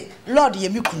kwa wase Lord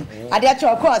yemikunu ade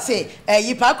acha kwa wase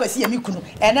yi pa kwasi yemikunu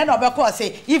ene na obekwa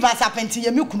wase Eva Sapenti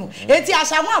yemikunu eti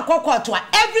ashamu akokot a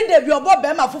every day bi obo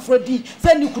be ma foforo di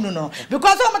se nikunu no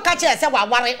because o me ka che se wa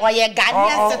ware oye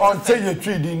Ghanaian citizen on say you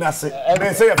tree di na se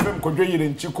me say your friend kodwo yire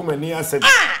nchi kumani asebi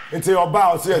eti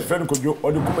oba o say your friend kodwo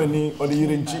odi kumani odi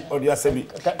yire nchi odi asebi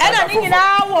ena ni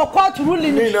nyina wo court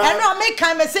ruling ena me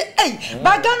kan me say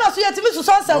but Ghana so yetimi so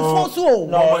some phone so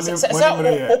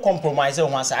no compromise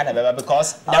on one side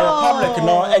because the republic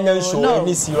no enya show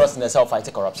any seriousness of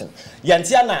fighting corruption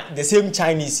yantia na the same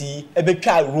Chinese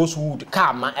ebeka Rosewood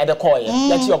kama e de call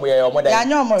yati omo da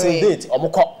till date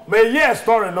omko me yes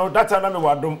story no that time na me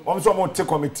wadom omso omo take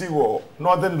committee wo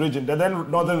northern region the then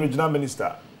northern regional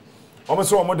minister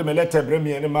omso omo de me letter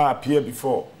bremi ene ma appear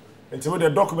before until the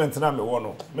document na me wo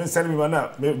no me send me na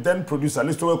me then producer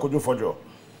list we kojo fojo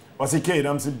was okay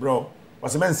am say bro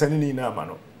was men send ni na ma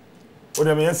no o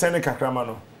de me send kakrama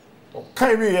no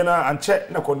can we na and check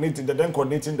na coordinating the then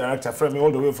coordinating director from me all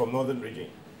the way from northern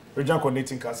regional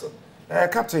coordinating council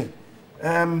captain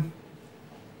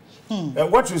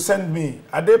what you send me,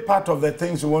 are they part of the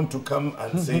things you want to come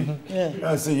and say?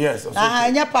 I say yes.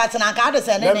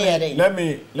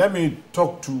 Let me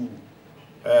talk to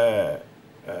the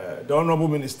honorable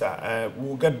minister.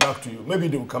 We'll get back to you. Maybe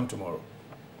they will come tomorrow.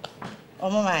 Oh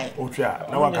my!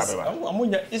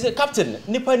 Is a captain?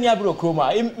 Nipa ni abro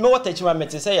kroma. Me what techima me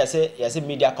say yes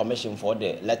media commission for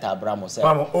the letter Abraham say.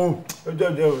 Oh,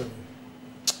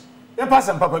 you pass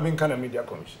and papa being kind of media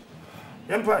commission.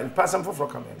 Pass them for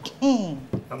coming.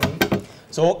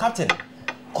 So, Captain,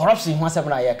 corruption was a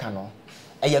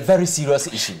very serious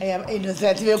issue. I am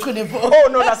innocent. Oh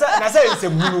no, that's it's a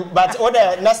blue. But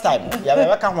the next time, you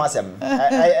ever come once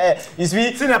you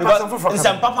see,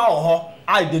 some papa or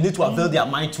her, they need to avail their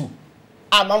mind too.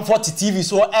 I'm 40 TV,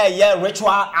 so ritual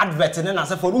advert and then I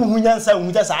say for who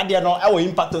just idea no our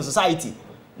impact on society.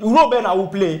 Ruben I will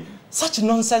play. Such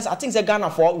nonsense, I think Ghana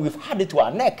for we've had it to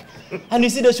our neck. And you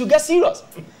see, they should get serious.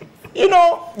 You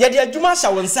know, Juma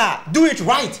Shawansa, do it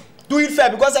right, do it fair,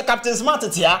 because the Capt Smart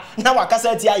is here. Now I can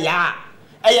say, yeah,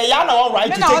 all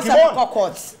right to take him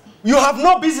on. You have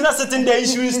no business sitting there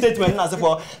issuing statement as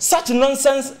for such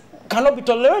nonsense cannot be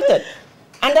tolerated.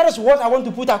 And that is what I want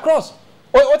to put across.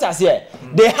 What I say,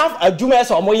 they have a Juma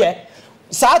Samoye.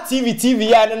 Sa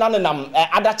TV, and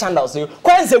other channels.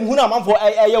 Quite a man for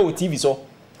TV so.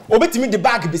 Obetimi the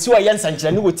bag be so yen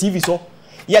sanchire no TV so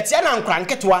yet ya na nkran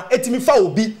ketwa etimi fa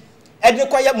obi ede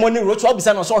kwaya money roach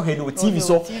obisa no so hwe no TV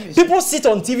so people sit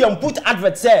on TV and put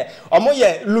adverts there omo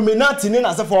ye Illuminati ni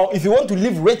na say for if you want to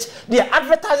live rich they are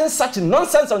advertising such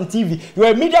nonsense on TV. You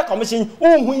are a media commission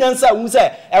who nyansa who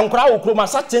say enkra okroma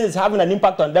such things is having an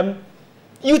impact on them.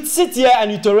 You sit here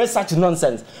and you tolerate such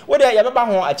nonsense. What dey yabeba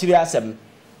ho akiri asem.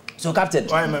 So, Captain.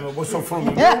 Why am I so from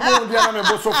me? Oh,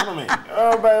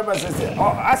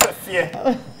 as a fear.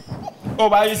 Oh,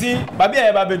 but you see,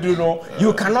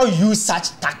 you cannot use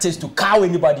such tactics to cow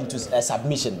anybody into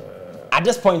submission. At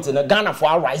this point, in Ghana, for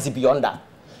our rise beyond that.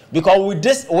 Because with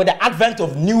the advent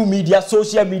of new media,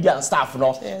 social media and stuff,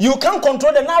 you can't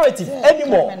control the narrative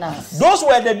anymore. Those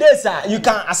were the days you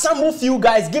can assemble few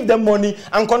guys, give them money,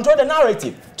 and control the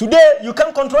narrative. Today, you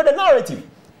can't control the narrative.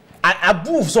 I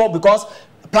boof so because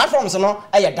platforms no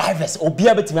diverse obi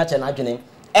abetimi ache na adwene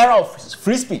era of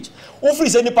free speech wo free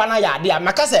say nipa na ya de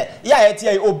amaka say ya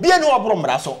etie obi enu obro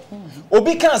mra so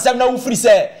obi kan asem na wo free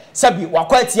say sabi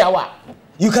wakwa atia wa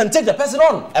you can take the person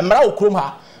on emra okrom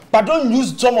ha but don't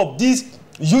use some of these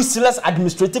useless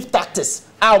administrative tactics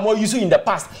more used in the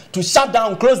past to shut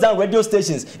down close down radio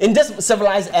stations in this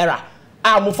civilized era.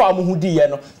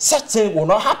 Such thing will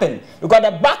not happen because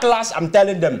the backlash I'm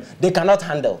telling them they cannot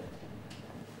handle.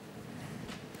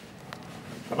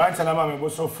 About an amount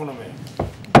of so funny.